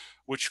 Croix,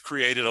 which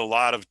created a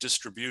lot of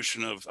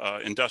distribution of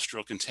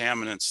industrial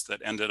contaminants that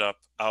ended up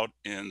out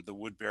in the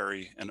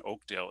Woodbury and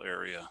Oakdale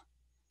area.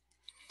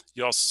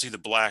 You also see the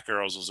black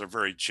arrows. Those are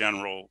very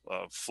general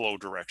flow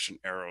direction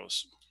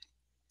arrows.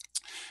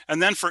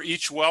 And then for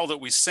each well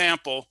that we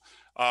sample,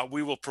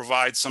 we will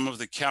provide some of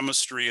the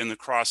chemistry in the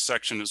cross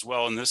section as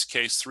well. In this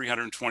case,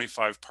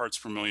 325 parts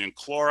per million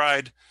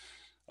chloride,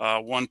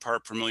 1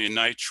 part per million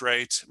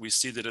nitrate. We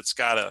see that it's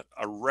got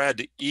a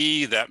red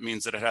E. That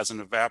means that it has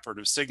an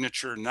evaporative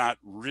signature. Not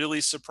really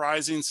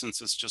surprising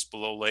since it's just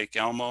below Lake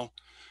Elmo.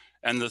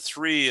 And the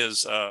 3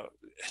 is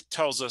it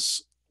tells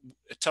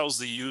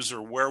the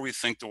user where we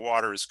think the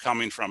water is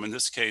coming from. In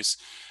this case,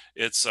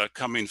 it's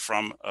coming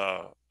from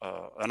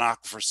an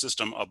aquifer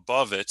system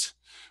above it,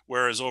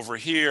 whereas over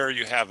here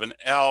you have an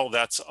L,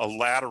 that's a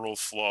lateral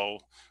flow,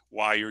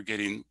 why you're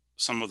getting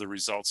some of the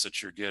results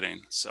that you're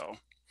getting. So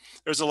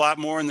there's a lot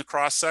more in the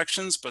cross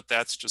sections, but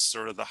that's just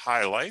sort of the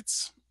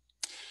highlights.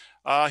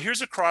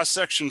 Here's a cross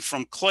section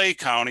from Clay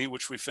County,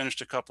 which we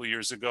finished a couple of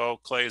years ago.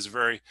 Clay is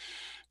very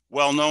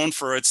well known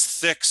for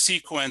its thick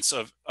sequence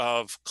of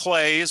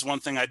clays. One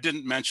thing I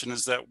didn't mention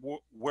is that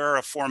where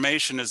a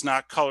formation is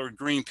not colored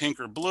green, pink,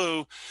 or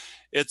blue,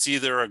 it's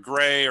either a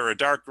gray or a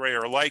dark gray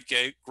or a light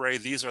gray.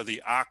 These are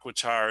the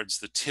aquatards,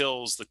 the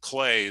tills, the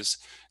clays,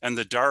 and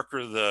the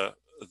darker the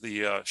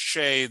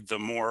shade, the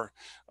more,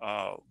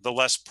 the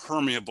less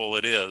permeable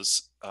it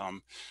is.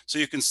 So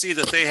you can see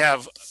that they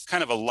have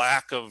kind of a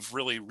lack of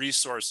really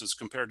resources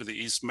compared to the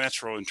East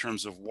Metro in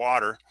terms of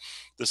water.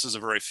 This is a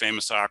very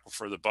famous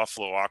aquifer, the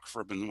Buffalo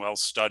Aquifer, been well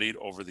studied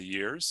over the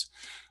years.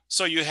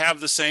 So you have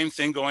the same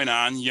thing going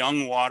on,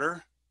 young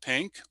water,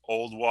 pink,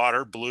 old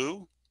water,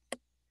 blue.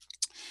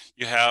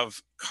 You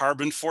have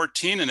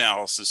carbon-14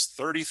 analysis,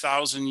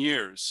 30,000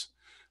 years.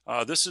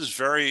 This is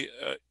very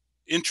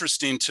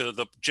interesting to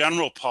the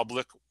general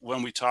public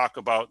when we talk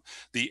about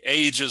the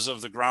ages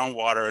of the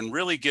groundwater, and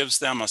really gives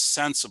them a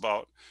sense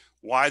about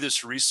why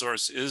this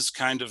resource is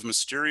kind of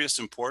mysterious,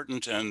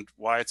 important, and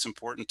why it's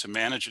important to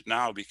manage it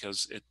now,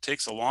 because it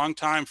takes a long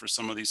time for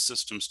some of these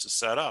systems to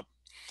set up.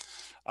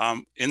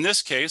 In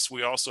this case,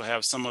 we also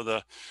have some of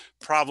the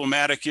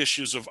problematic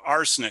issues of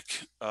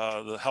arsenic.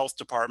 The health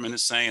department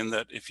is saying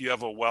that if you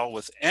have a well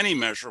with any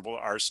measurable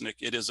arsenic,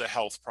 it is a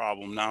health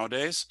problem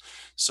nowadays.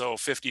 So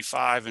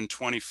 55 and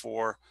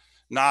 24,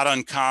 not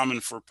uncommon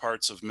for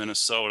parts of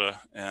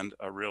Minnesota and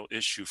a real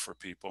issue for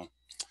people.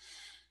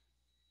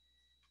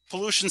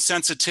 Pollution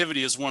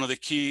sensitivity is one of the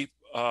key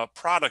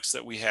products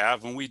that we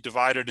have, and we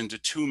divide it into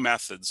 2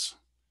 methods.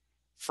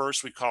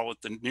 First, we call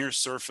it the near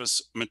surface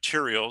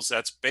materials.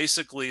 That's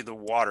basically the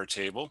water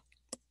table.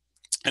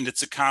 And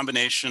it's a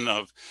combination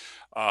of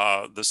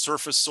the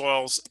surface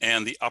soils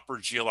and the upper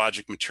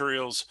geologic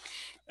materials.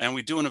 And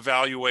we do an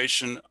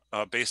evaluation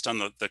based on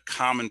the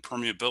common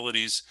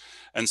permeabilities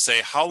and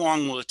say, how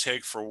long will it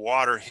take for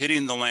water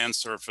hitting the land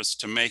surface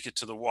to make it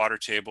to the water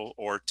table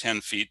or 10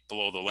 feet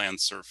below the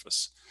land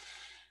surface?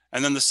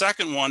 And then the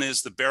second one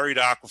is the buried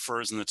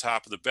aquifers in the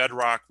top of the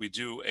bedrock. We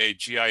do a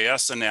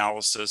GIS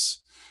analysis.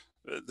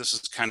 This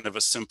is kind of a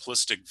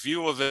simplistic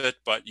view of it,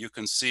 but you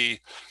can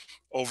see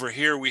over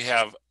here we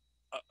have,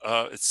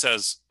 it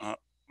says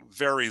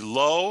very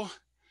low.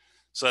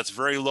 So that's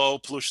very low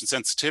pollution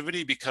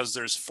sensitivity because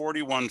there's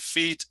 41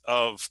 feet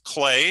of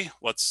clay,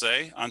 let's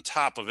say, on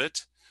top of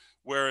it.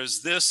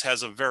 Whereas this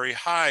has a very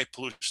high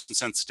pollution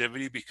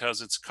sensitivity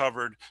because it's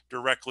covered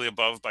directly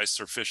above by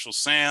superficial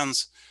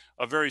sands,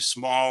 a very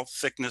small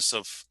thickness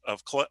of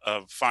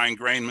fine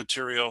grain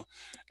material.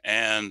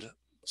 And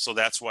so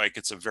that's why it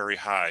gets a very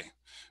high.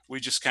 We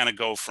just kind of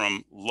go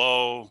from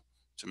low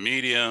to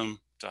medium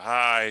to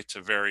high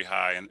to very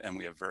high, and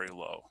we have very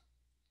low.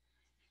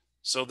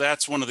 So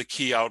that's one of the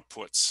key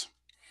outputs.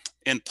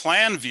 In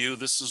plan view,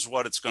 this is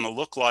what it's going to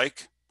look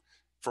like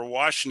for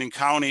Washington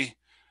County.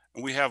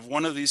 We have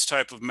one of these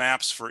type of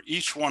maps for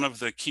each one of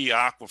the key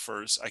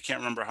aquifers. I can't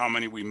remember how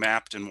many we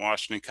mapped in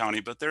Washington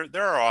County, but there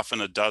are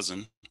often a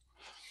dozen.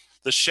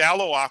 The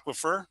shallow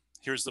aquifer,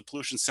 here's the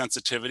pollution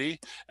sensitivity,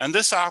 and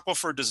this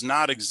aquifer does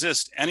not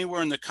exist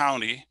anywhere in the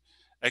county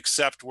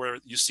except where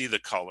you see the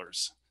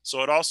colors.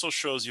 So it also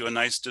shows you a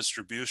nice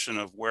distribution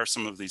of where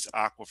some of these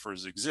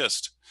aquifers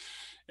exist.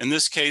 In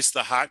this case,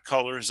 the hot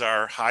colors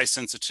are high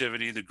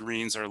sensitivity, the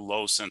greens are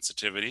low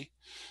sensitivity.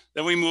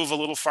 Then we move a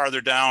little farther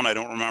down. I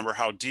don't remember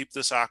how deep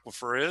this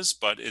aquifer is,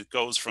 but it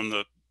goes from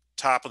the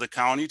top of the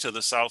county to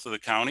the south of the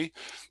county,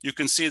 you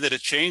can see that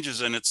it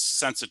changes in its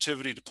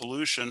sensitivity to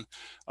pollution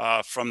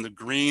from the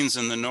greens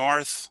in the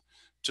north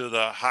to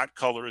the hot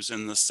colors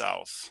in the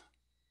south.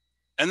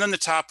 And then the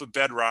top of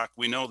bedrock,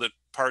 we know that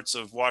parts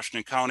of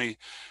Washington County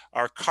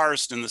are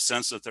karst in the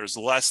sense that there's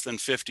less than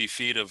 50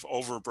 feet of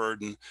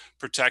overburden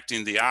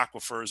protecting the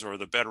aquifers or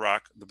the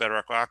bedrock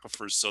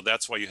aquifers. So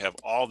that's why you have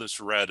all this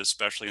red,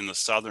 especially in the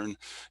southern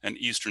and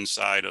eastern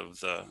side of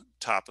the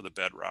top of the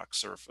bedrock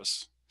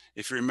surface.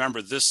 If you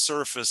remember, this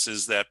surface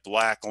is that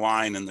black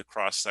line in the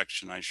cross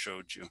section I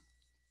showed you.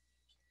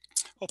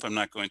 Hope I'm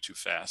not going too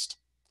fast.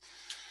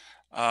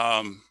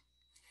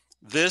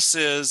 This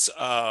is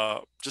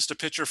just a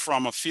picture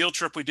from a field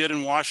trip we did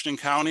in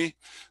Washington County.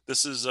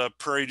 This is a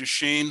Prairie du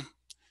Chien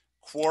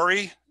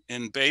quarry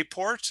in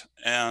Bayport,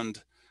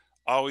 and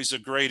always a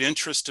great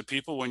interest to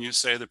people when you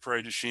say the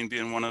Prairie du Chien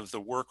being one of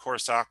the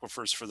workhorse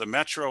aquifers for the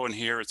metro, and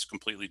here it's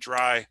completely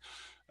dry,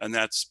 and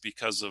that's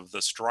because of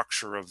the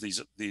structure of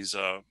these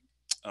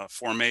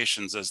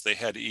formations as they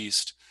head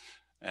east.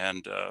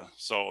 And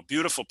so a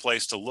beautiful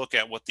place to look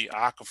at what the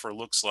aquifer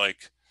looks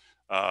like.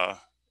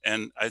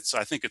 And I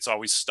think it's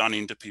always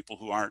stunning to people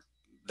who aren't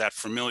that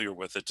familiar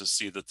with it to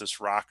see that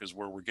this rock is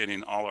where we're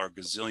getting all our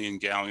gazillion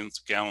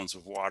gallons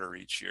of water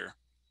each year.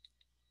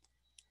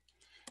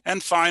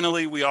 And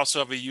finally, we also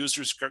have a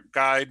user's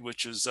guide,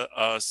 which is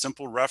a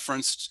simple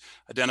reference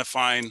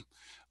identifying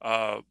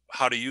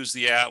how to use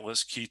the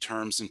atlas, key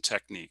terms, and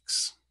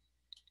techniques.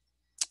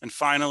 And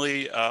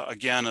finally,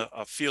 again,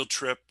 a field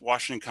trip.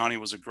 Washington County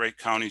was a great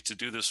county to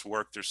do this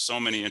work. There's so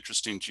many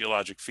interesting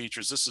geologic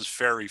features. This is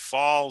Ferry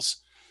Falls,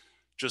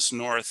 just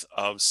north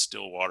of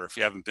Stillwater. If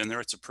you haven't been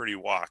there, it's a pretty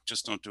walk.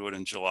 Just don't do it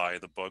in July.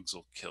 The bugs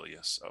will kill you.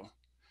 So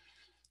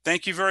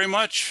thank you very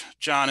much,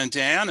 John and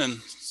Dan and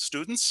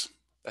students.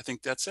 I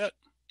think that's it.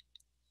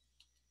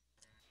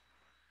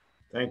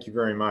 Thank you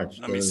very much.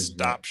 Let me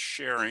stop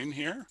sharing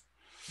here.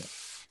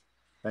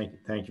 Thank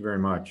you very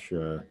much,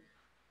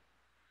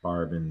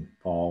 Barb and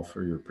Paul,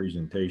 for your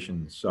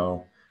presentation.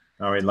 So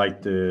now I'd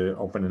like to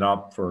open it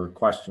up for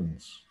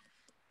questions.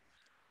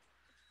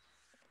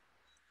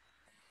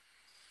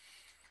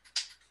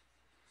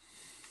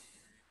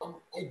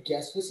 I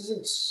guess this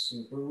isn't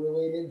super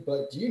related,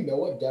 but do you know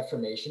what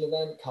deformation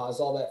event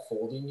caused all that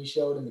folding you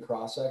showed in the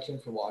cross-section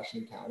for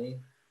Washington County?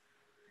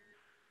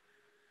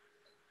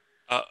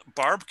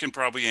 Barb can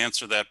probably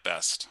answer that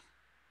best.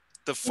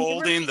 The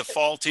folding, the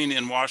faulting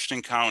in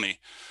Washington County.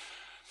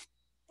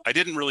 I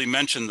didn't really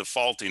mention the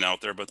faulting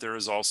out there, but there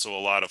is also a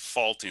lot of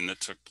faulting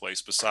that took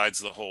place besides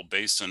the whole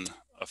basin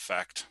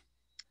effect.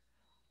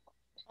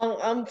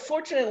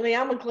 Unfortunately,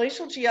 I'm a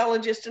glacial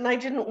geologist and I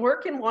didn't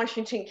work in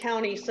Washington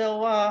County,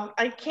 so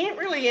I can't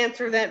really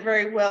answer that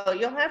very well.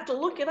 You'll have to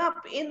look it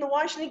up in the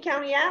Washington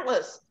County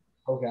Atlas.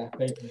 Okay,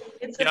 thank you.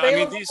 It's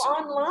available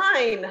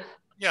online.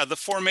 Yeah, the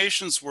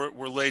formations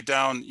were laid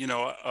down,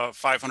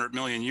 500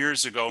 million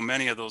years ago,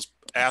 many of those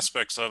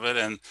aspects of it,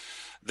 and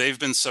they've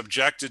been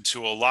subjected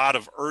to a lot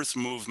of earth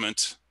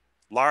movement,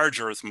 large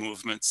earth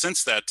movement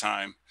since that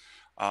time.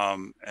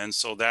 And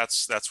so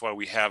that's why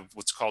we have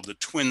what's called the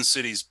Twin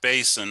Cities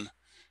Basin.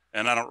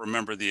 And I don't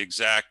remember the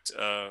exact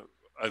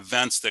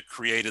events that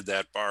created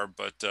that, Barb,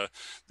 but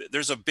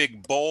there's a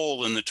big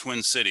bowl in the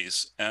Twin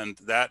Cities. And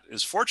that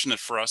is fortunate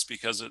for us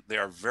because they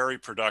are very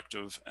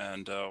productive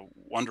and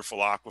wonderful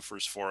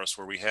aquifers for us,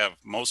 where we have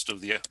most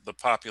of the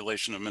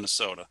population of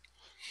Minnesota.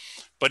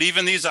 But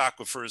even these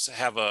aquifers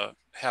have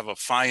a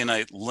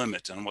finite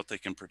limit on what they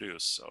can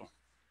produce. So.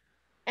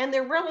 And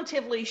they're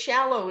relatively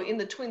shallow in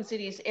the Twin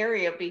Cities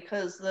area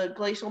because the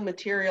glacial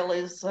material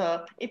is,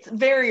 it's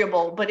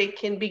variable, but it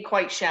can be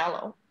quite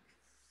shallow.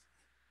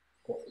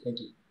 Cool, thank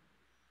you.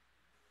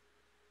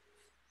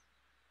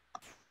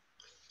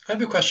 I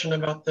have a question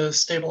about the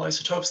stable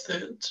isotopes,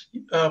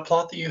 that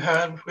plot that you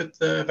had with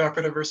the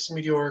evaporative versus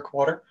meteoric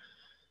water.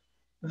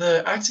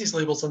 The axes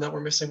labels on that were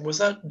missing. Was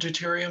that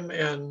deuterium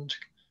and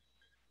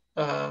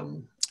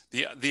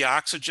the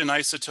oxygen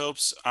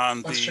isotopes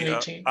on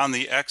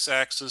the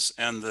x-axis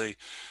and the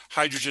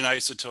hydrogen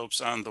isotopes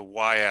on the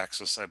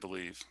y-axis, I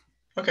believe.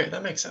 Okay,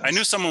 that makes sense. I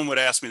knew someone would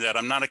ask me that.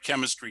 I'm not a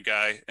chemistry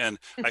guy, and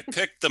I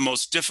picked the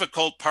most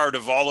difficult part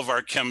of all of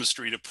our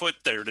chemistry to put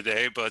there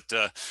today. But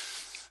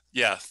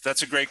yeah,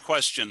 that's a great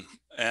question.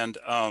 And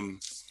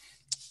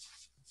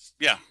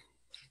yeah.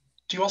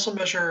 Do you also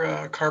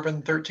measure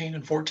carbon 13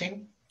 and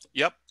 14?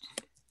 Yep.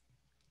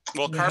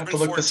 Well,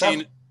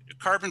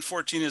 carbon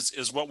 14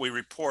 is what we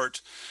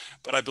report,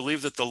 but I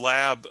believe that the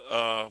lab,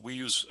 we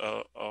use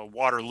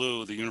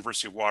Waterloo, the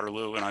University of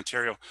Waterloo in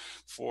Ontario,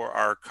 for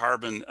our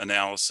carbon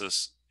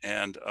analysis,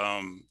 and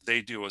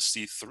they do a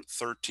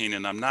C13,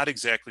 and I'm not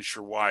exactly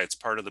sure why. It's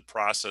part of the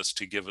process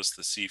to give us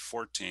the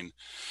C14.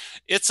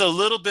 It's a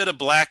little bit of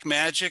black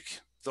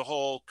magic, the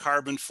whole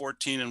carbon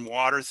 14 and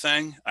water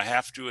thing, I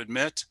have to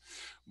admit,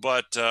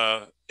 but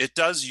it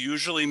does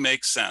usually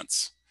make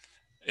sense.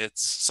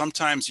 It's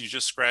sometimes you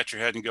just scratch your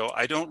head and go,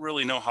 I don't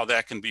really know how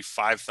that can be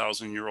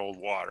 5,000-year-old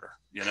water,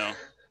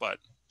 but.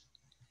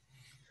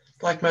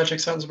 Black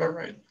magic sounds about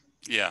right.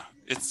 Yeah,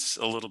 it's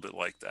a little bit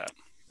like that.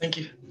 Thank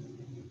you.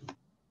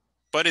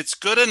 but it's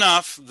good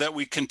enough that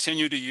we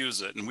continue to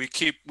use it, and we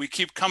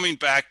keep coming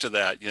back to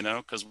that, you know,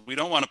 because we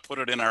don't want to put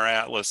it in our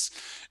atlas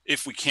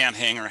if we can't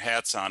hang our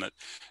hats on it.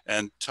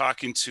 And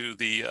talking to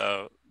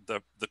the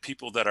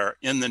people that are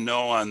in the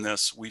know on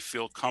this, we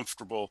feel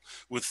comfortable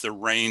with the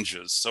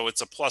ranges. So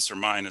it's a plus or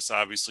minus,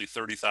 obviously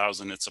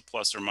 30,000. It's a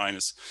plus or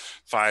minus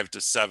 5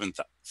 to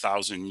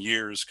 7,000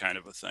 years kind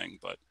of a thing,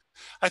 but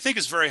I think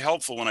it's very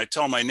helpful when I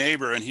tell my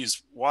neighbor and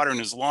he's watering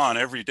his lawn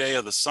every day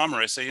of the summer.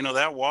 I say, you know,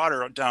 that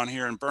water down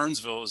here in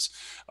Burnsville is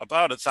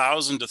about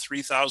 1,000 to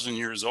 3,000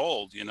 years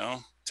old. You know,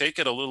 take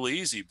it a little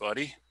easy,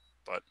 buddy.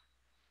 But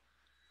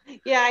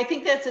yeah, I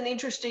think that's an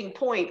interesting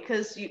point,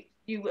 because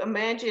you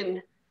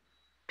imagine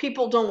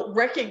people don't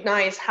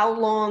recognize how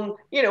long,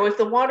 you know, if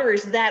the water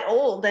is that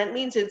old, that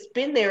means it's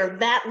been there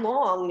that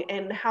long,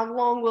 and how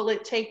long will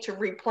it take to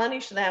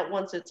replenish that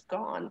once it's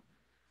gone?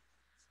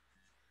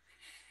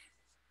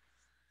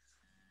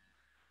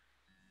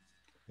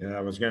 Yeah,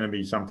 that was going to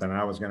be something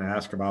I was going to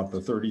ask about, the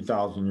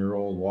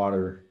 30,000-year-old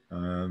water.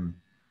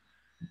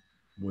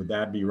 Would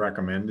that be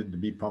recommended to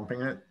be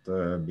pumping it?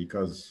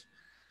 Because,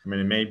 I mean,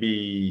 it may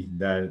be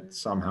that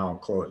it's somehow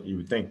you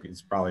would think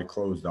it's probably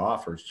closed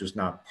off, or it's just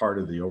not part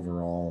of the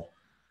overall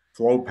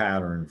flow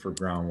pattern for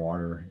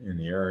groundwater in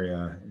the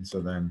area. And so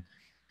then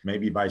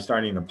maybe by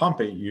starting to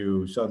pump it,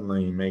 you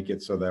suddenly make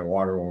it so that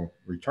water will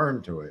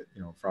return to it,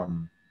 you know,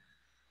 from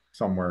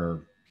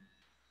somewhere,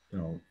 you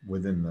know,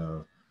 within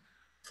the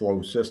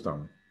flow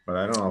system. But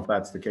I don't know if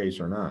that's the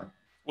case or not.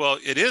 well,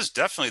 it is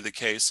definitely the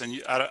case,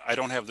 and I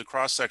don't have the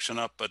cross section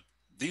up, but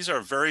these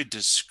are very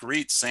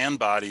discrete sand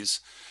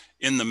bodies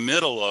in the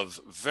middle of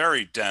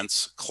very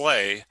dense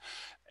clay.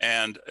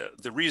 And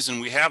the reason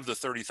we have the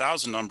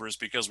 30,000 number is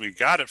because we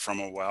got it from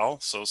a well.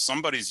 So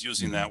somebody's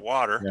using that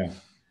water. Yeah.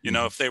 You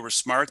know, if they were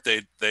smart,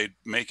 they'd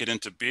make it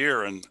into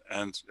beer and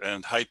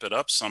hype it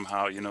up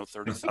somehow, you know,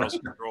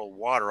 30,000-year-old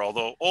water.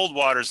 Although old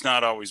water is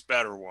not always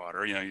better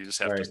water, you know, you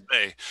just have to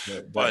say.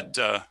 But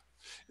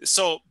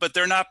but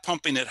they're not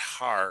pumping it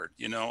hard,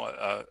 you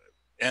know,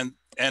 and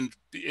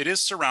it is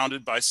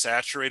surrounded by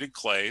saturated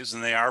clays,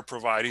 and they are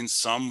providing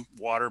some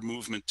water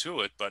movement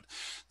to it. But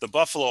the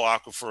Buffalo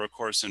Aquifer, of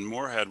course, in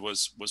Moorhead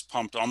was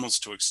pumped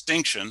almost to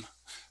extinction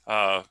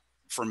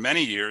for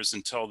many years,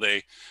 until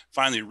they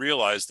finally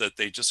realized that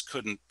they just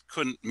couldn't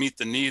meet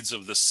the needs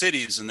of the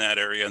cities in that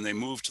area, and they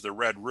moved to the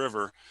Red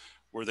River,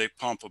 where they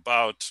pump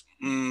about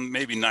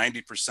maybe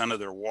 90% of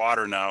their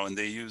water now, and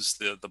they use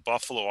the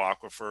Buffalo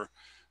Aquifer,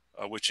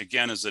 which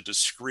again is a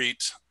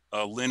discrete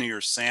linear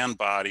sand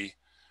body,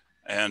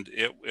 and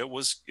it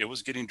was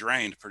getting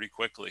drained pretty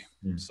quickly.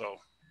 So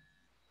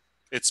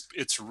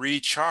it's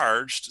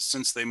recharged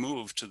since they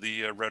moved to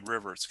the Red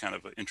River. It's kind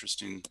of an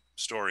interesting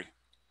story.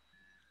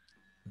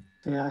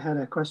 Yeah, I had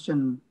a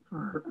question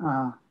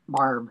for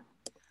Barb.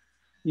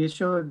 You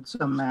showed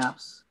some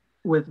maps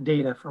with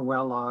data for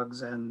well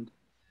logs and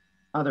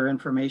other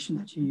information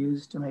that you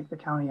used to make the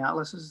county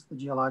atlases, the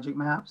geologic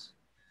maps.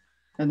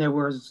 And there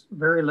was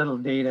very little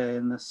data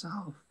in the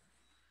south,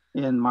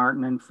 in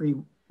Martin and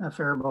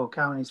Faribault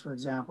counties, for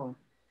example,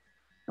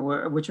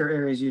 which are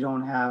areas you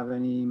don't have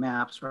any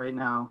maps right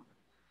now.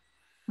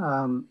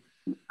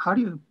 How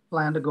do you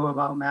plan to go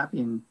about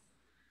mapping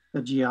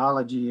the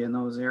geology in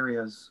those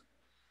areas?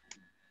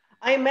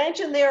 I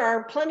imagine there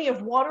are plenty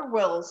of water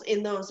wells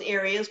in those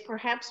areas.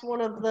 Perhaps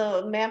one of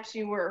the maps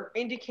you were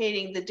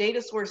indicating, the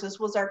data sources,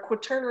 was our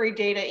Quaternary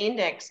Data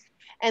Index.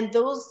 And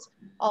those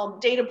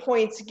data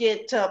points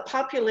get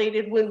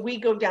populated when we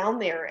go down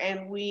there,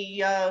 and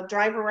we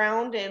drive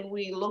around, and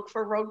we look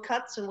for road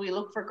cuts, and we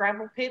look for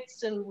gravel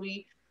pits, and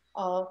we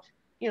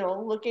you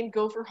know, look in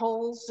gopher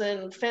holes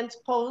and fence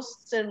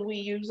posts, and we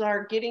use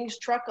our Giddings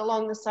truck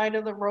along the side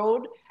of the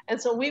road. And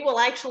so we will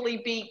actually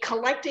be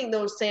collecting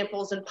those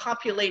samples and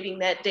populating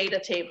that data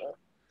table.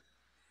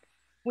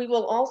 We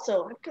will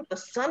also, I've got the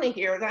sun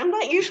here, I'm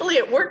not usually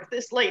at work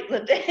this late in the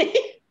day.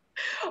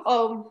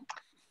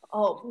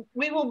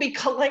 We will be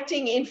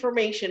collecting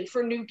information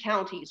for new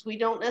counties. We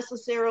don't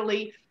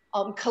necessarily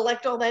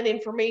collect all that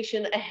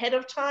information ahead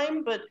of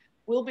time, but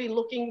we'll be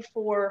looking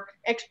for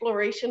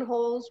exploration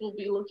holes. We'll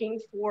be looking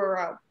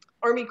for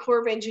Army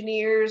Corps of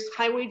Engineers,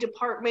 Highway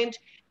Department,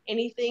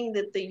 anything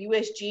that the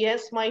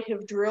USGS might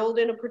have drilled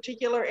in a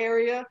particular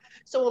area.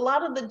 So a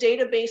lot of the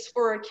database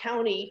for a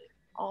county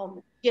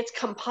gets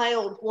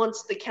compiled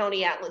once the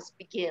county atlas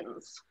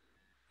begins.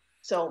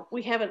 So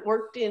we haven't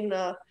worked in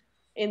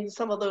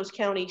some of those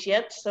counties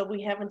yet, so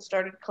we haven't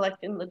started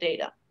collecting the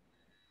data.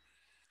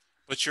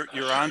 But you're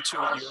onto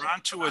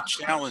a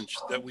challenge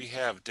that we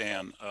have,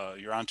 Dan.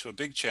 You're onto a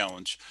big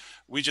challenge.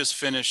 We just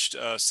finished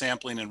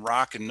sampling in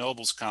Rock and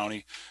Nobles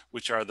County,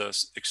 which are the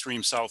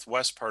extreme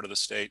southwest part of the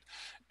state.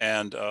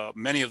 And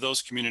many of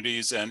those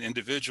communities and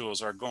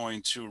individuals are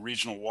going to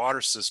regional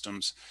water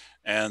systems,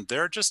 and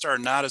there just are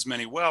not as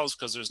many wells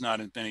because there's not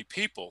as many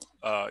people.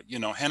 You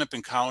know,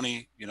 Hennepin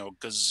County, you know,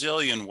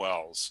 gazillion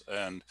wells,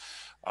 and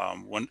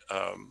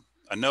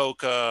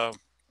Anoka,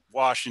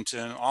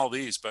 Washington, all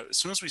these. But as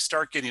soon as we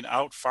start getting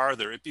out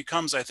farther, it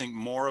becomes, I think,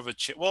 more of a,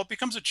 well, it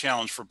becomes a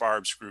challenge for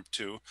Barb's group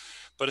too,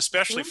 but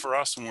especially for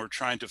us when we're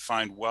trying to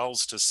find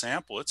wells to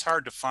sample. It's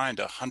hard to find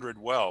 100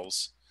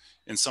 wells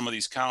in some of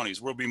these counties.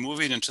 We'll be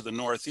moving into the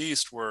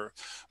Northeast where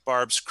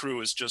Barb's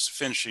crew is just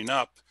finishing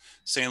up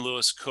St.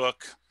 Louis,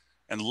 Cook,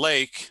 and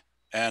Lake.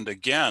 And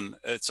again,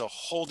 it's a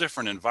whole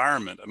different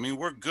environment. I mean,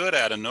 we're good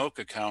at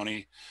Anoka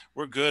County.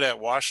 We're good at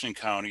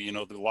Washington County, you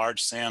know, the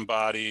large sand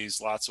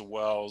bodies, lots of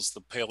wells, the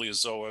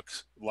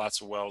Paleozoic,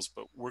 lots of wells.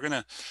 But we're going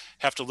to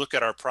have to look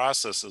at our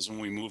processes when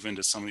we move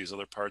into some of these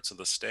other parts of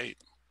the state.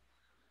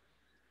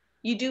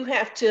 You do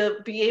have to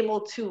be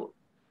able to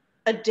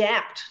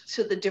adapt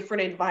to the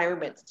different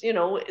environments. You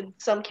know, in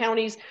some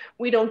counties,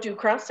 we don't do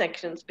cross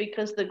sections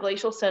because the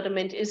glacial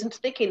sediment isn't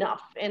thick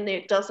enough and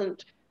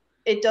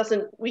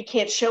we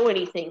can't show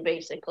anything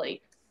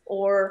basically.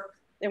 Or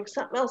there was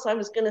something else I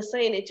was going to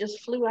say and it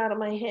just flew out of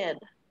my head.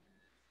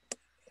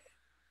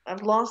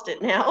 I've lost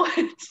it now.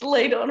 It's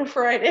late on a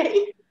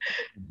Friday.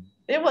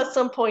 There was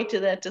some point to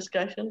that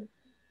discussion.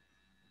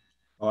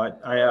 Well,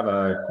 I have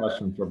a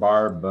question for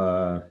Barb.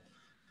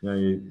 You know,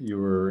 you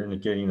were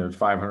indicating there's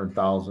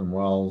 500,000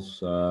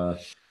 wells,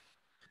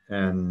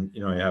 and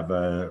you know you have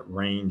a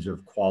range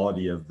of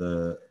quality of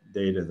the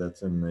data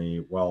that's in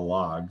the well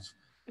logs.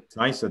 It's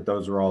nice that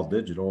those are all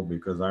digital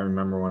because I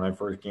remember when I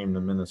first came to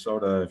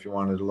Minnesota, if you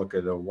wanted to look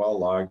at a well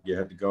log, you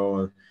had to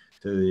go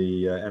to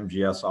the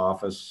MGS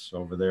office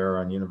over there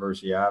on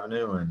University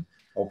Avenue and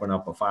open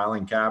up a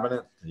filing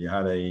cabinet. You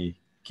had a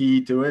key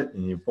to it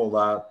and you pulled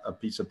out a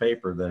piece of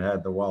paper that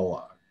had the well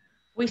log.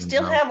 We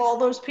still have all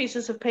those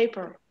pieces of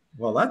paper.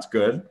 Well, that's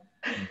good.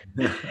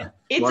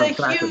 It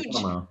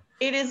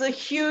is a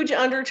huge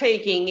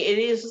undertaking. It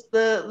is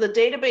the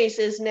database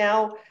is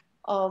now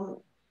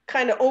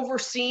kind of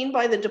overseen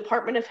by the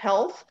Department of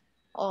Health.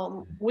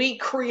 We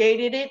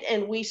created it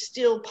and we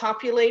still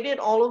populated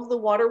all of the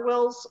water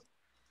wells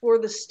for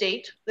the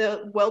state.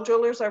 The well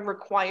drillers are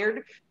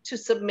required to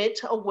submit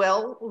a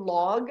well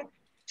log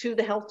to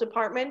the health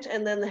department,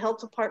 and then the health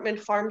department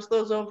farms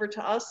those over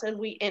to us and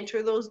we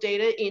enter those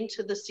data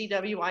into the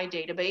CWI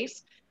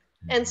database.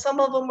 And some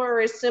of them are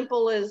as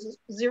simple as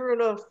 0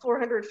 to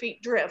 400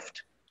 feet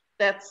drift.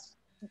 That's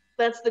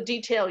the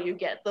detail you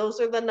get. Those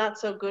are the not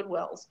so good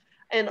wells.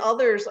 And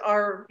others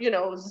are, you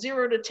know,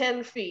 0 to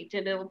 10 feet,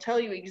 and it'll tell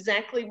you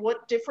exactly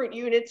what different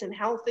units and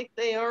how thick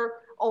they are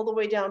all the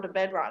way down to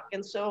bedrock.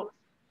 And so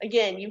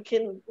again, you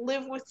can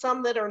live with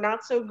some that are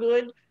not so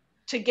good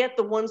to get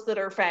the ones that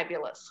are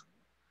fabulous.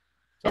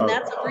 And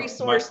that's a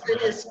resource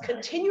that is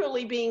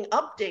continually being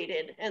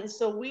updated. And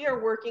so we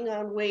are working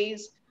on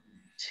ways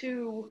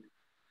to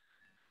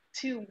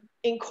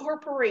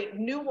incorporate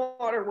new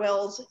water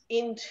wells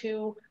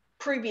into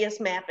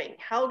previous mapping.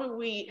 How do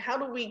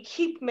we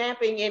keep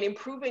mapping and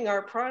improving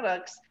our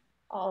products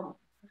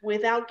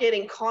without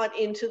getting caught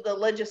into the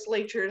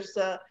legislature's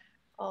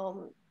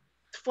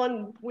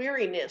fun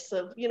weariness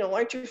of, you know,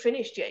 aren't you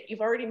finished yet?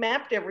 You've already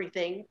mapped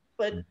everything.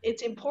 But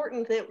it's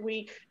important that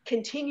we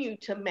continue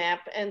to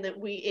map and that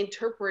we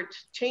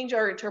change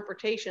our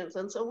interpretations.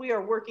 And so we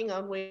are working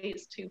on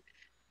ways to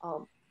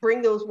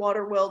bring those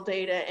water well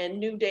data and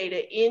new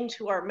data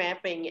into our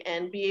mapping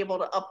and be able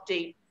to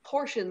update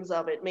portions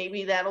of it.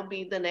 Maybe that'll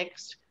be the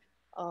next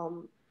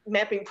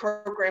mapping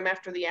program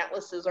after the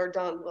atlases are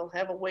done. We'll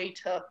have a way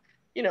to,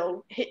 you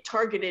know, hit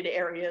targeted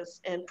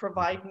areas and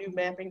provide new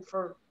mapping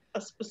for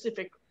a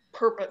specific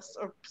purpose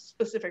or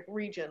specific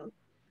region.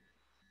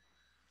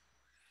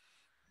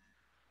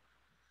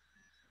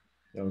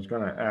 I was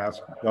going to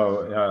ask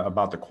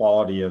about the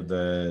quality of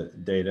the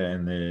data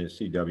in the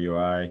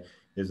CWI.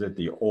 Is it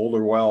the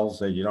older wells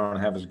that you don't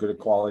have as good a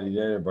quality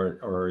data,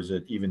 or is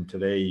it even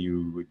today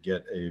you would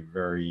get a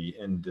very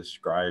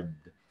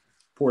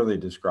poorly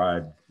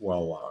described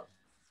well log?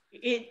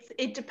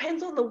 It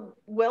depends on the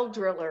well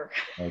driller.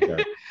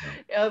 Okay.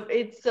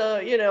 It's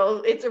you know,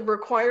 it's a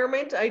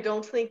requirement. I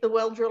don't think the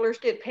well drillers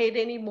get paid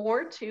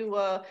anymore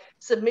to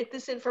submit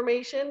this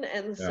information,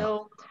 and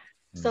so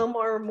some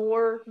are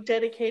more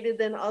dedicated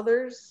than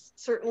others.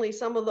 Certainly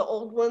some of the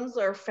old ones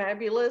are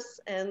fabulous,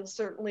 and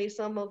certainly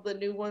some of the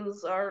new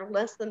ones are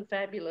less than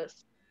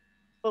fabulous.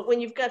 But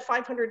when you've got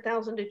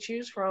 500,000 to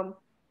choose from,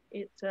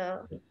 it's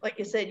like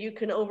I said, you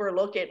can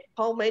overlook it.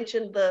 Paul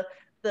mentioned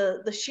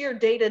the sheer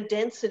data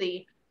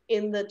density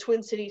in the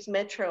Twin Cities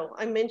Metro.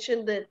 I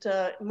mentioned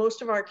that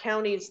most of our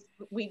counties,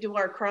 we do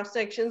our cross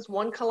sections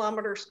 1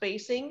 kilometer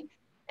spacing.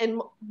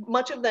 And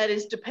much of that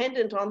is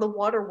dependent on the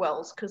water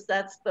wells because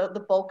that's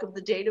the bulk of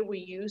the data we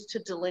use to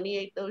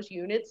delineate those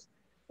units.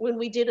 When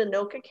we did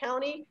Anoka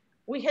County,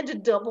 we had to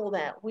double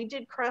that. We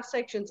did cross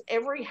sections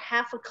every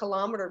half a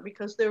kilometer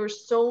because there were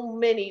so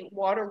many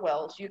water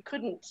wells. You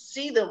couldn't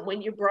see them when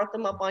you brought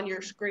them up on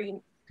your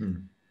screen.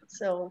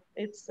 So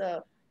it's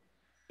a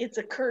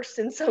curse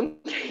in some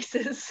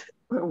cases.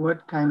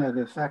 What kind of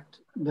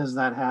effect does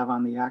that have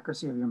on the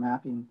accuracy of your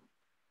mapping?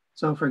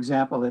 So for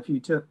example, if you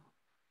took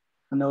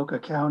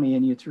Anoka County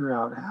and you threw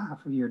out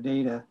half of your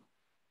data,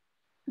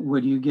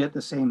 would you get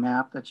the same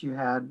map that you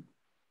had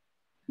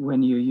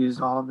when you used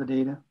all of the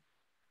data?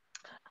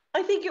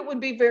 I think it would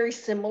be very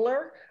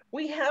similar.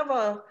 We have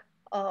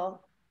a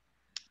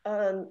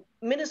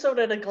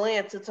Minnesota at a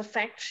glance. It's a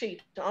fact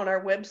sheet on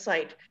our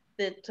website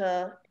that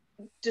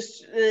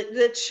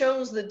that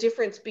shows the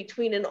difference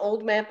between an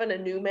old map and a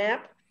new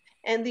map.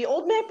 And the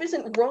old map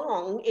isn't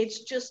wrong, it's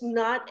just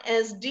not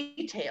as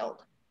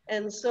detailed.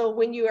 And so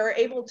when you are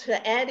able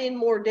to add in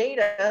more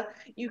data,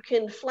 you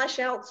can flesh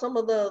out some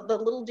of the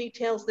little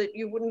details that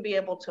you wouldn't be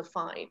able to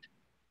find.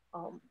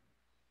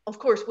 Of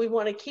course, we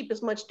want to keep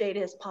as much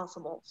data as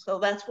possible. So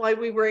that's why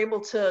we were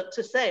able to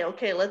say,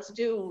 okay, let's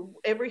do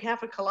every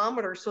half a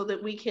kilometer so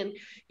that we can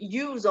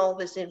use all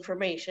this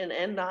information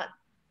and not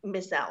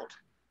miss out.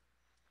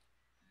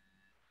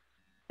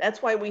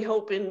 That's why we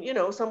hope in,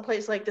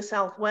 someplace like the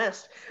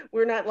Southwest,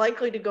 we're not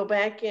likely to go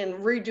back and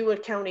redo a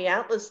county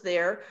atlas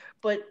there.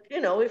 But,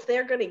 if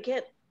they're going to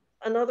get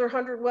another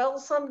 100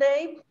 wells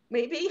someday,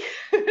 maybe,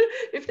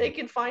 if they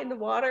can find the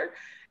water,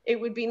 it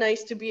would be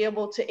nice to be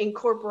able to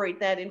incorporate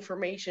that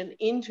information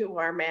into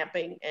our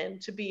mapping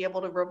and to be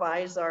able to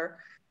revise our,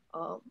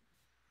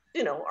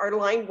 our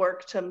line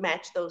work to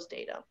match those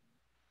data.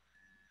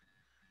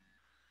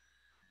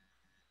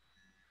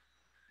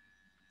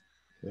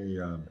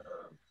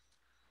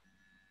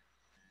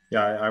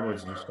 Yeah, I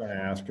was just going to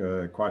ask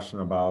a question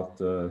about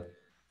the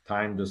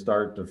time to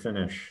start to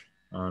finish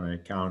on a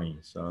county.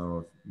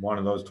 So one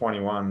of those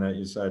 21 that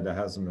you said that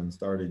hasn't been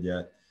started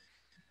yet,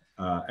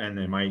 and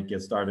they might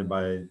get started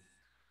by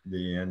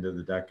the end of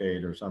the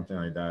decade or something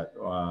like that.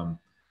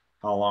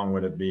 How long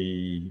would it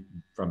be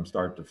from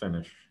start to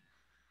finish?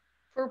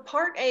 For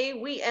Part A,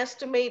 we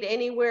estimate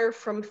anywhere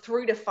from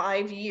 3 to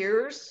 5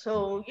 years.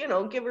 So,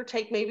 give or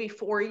take maybe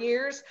 4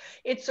 years.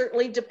 It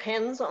certainly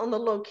depends on the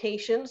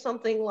location.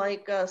 Something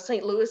like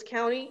St. Louis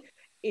County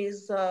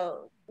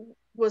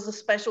was a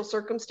special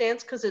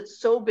circumstance because it's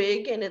so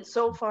big and it's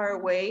so far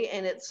away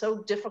and it's so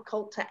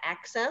difficult to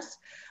access.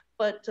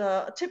 But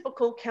a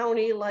typical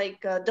county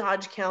like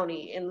Dodge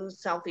County in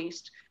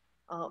southeast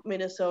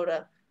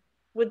Minnesota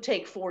would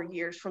take 4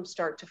 years from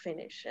start to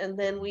finish. And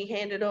then we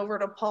hand it over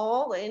to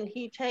Paul, and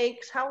he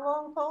takes how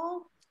long,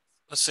 Paul?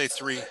 Let's say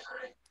 3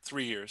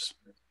 years.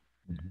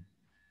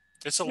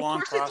 It's a Of long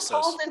course, process. it's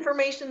Paul's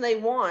information they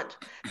want.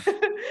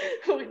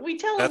 we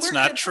tell them that's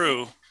not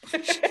true.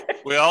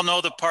 We all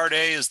know the Part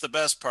A is the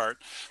best part,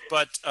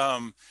 but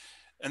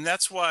and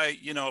that's why,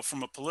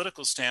 from a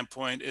political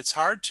standpoint, it's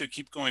hard to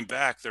keep going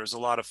back. There's a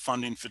lot of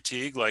funding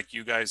fatigue, like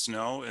you guys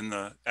know, in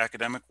the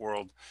academic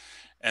world.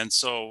 And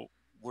so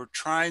we're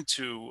trying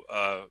to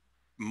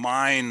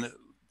mine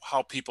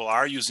how people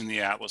are using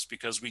the Atlas,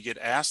 because we get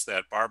asked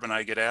that. Barb and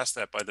I get asked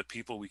that by the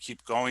people we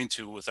keep going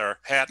to with our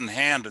hat in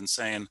hand and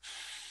saying,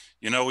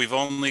 we've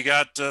only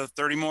got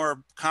 30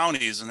 more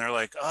counties. And they're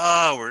like,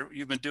 oh,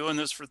 you've been doing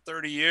this for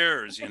 30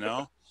 years,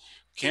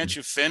 Can't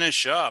you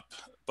finish up?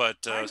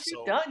 But aren't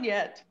you done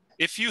yet?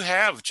 If you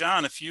have,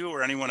 John, if you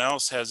or anyone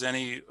else has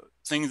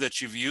anything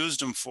that you've used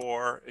them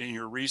for in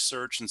your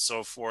research and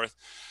so forth,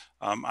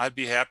 I'd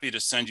be happy to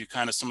send you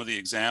kind of some of the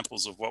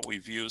examples of what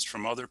we've used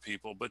from other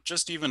people. But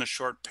just even a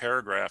short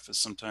paragraph is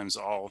sometimes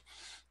all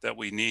that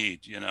we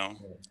need,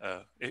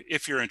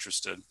 if you're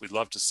interested. We'd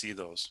love to see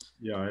those.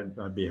 Yeah,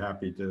 I'd be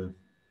happy to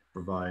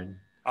provide.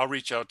 I'll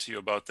reach out to you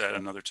about that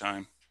another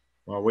time.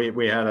 Well,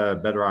 we had a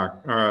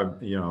bedrock,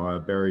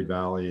 a buried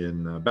valley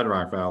in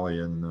Bedrock Valley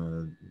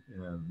in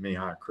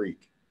Mayhawk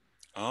Creek.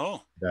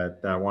 Oh. That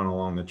went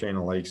along the chain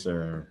of lakes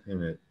there,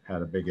 and it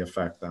had a big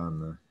effect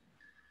on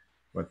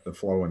what the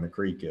flow in the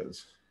creek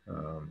is.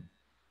 And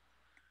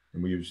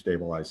we use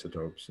stable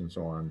isotopes and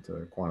so on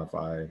to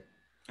quantify.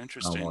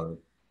 Interesting.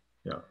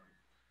 Yeah.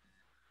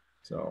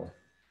 So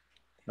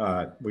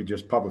we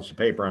just published a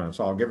paper on it,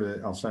 so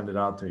I'll send it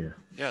out to you.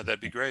 Yeah, that'd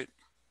be great.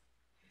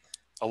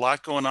 A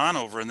lot going on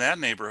over in that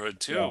neighborhood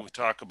too. Yeah. We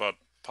talk about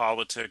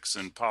politics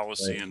and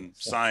policy and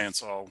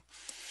science all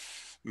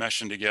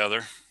meshing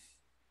together.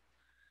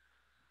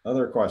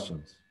 Other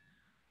questions?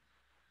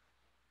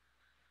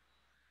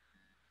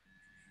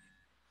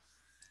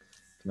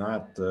 If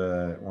not,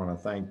 I want to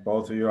thank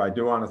both of you. I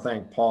do want to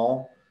thank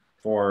Paul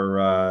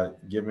for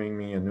giving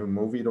me a new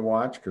movie to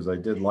watch, because I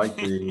did like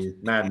the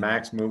Mad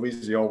Max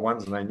movies, the old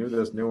ones, and I knew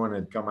this new one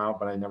had come out,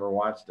 but I never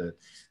watched it.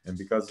 And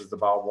because it's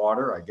about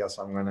water, I guess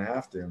I'm going to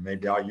have to.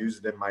 Maybe I'll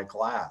use it in my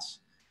class.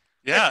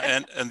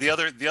 Yeah, and the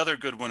other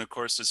good one, of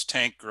course, is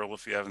Tank Girl.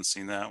 If you haven't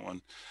seen that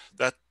one,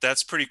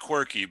 that's pretty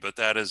quirky, but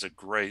that is a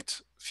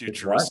great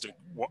futuristic.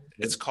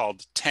 It's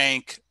called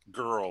Tank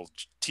Girl,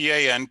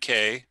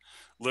 TANK,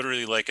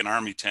 literally like an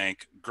army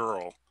tank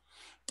girl.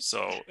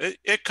 So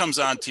it comes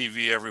on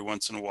TV every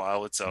once in a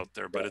while. It's out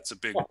there, but it's a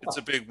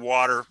big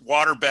water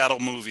battle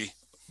movie.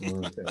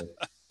 Okay.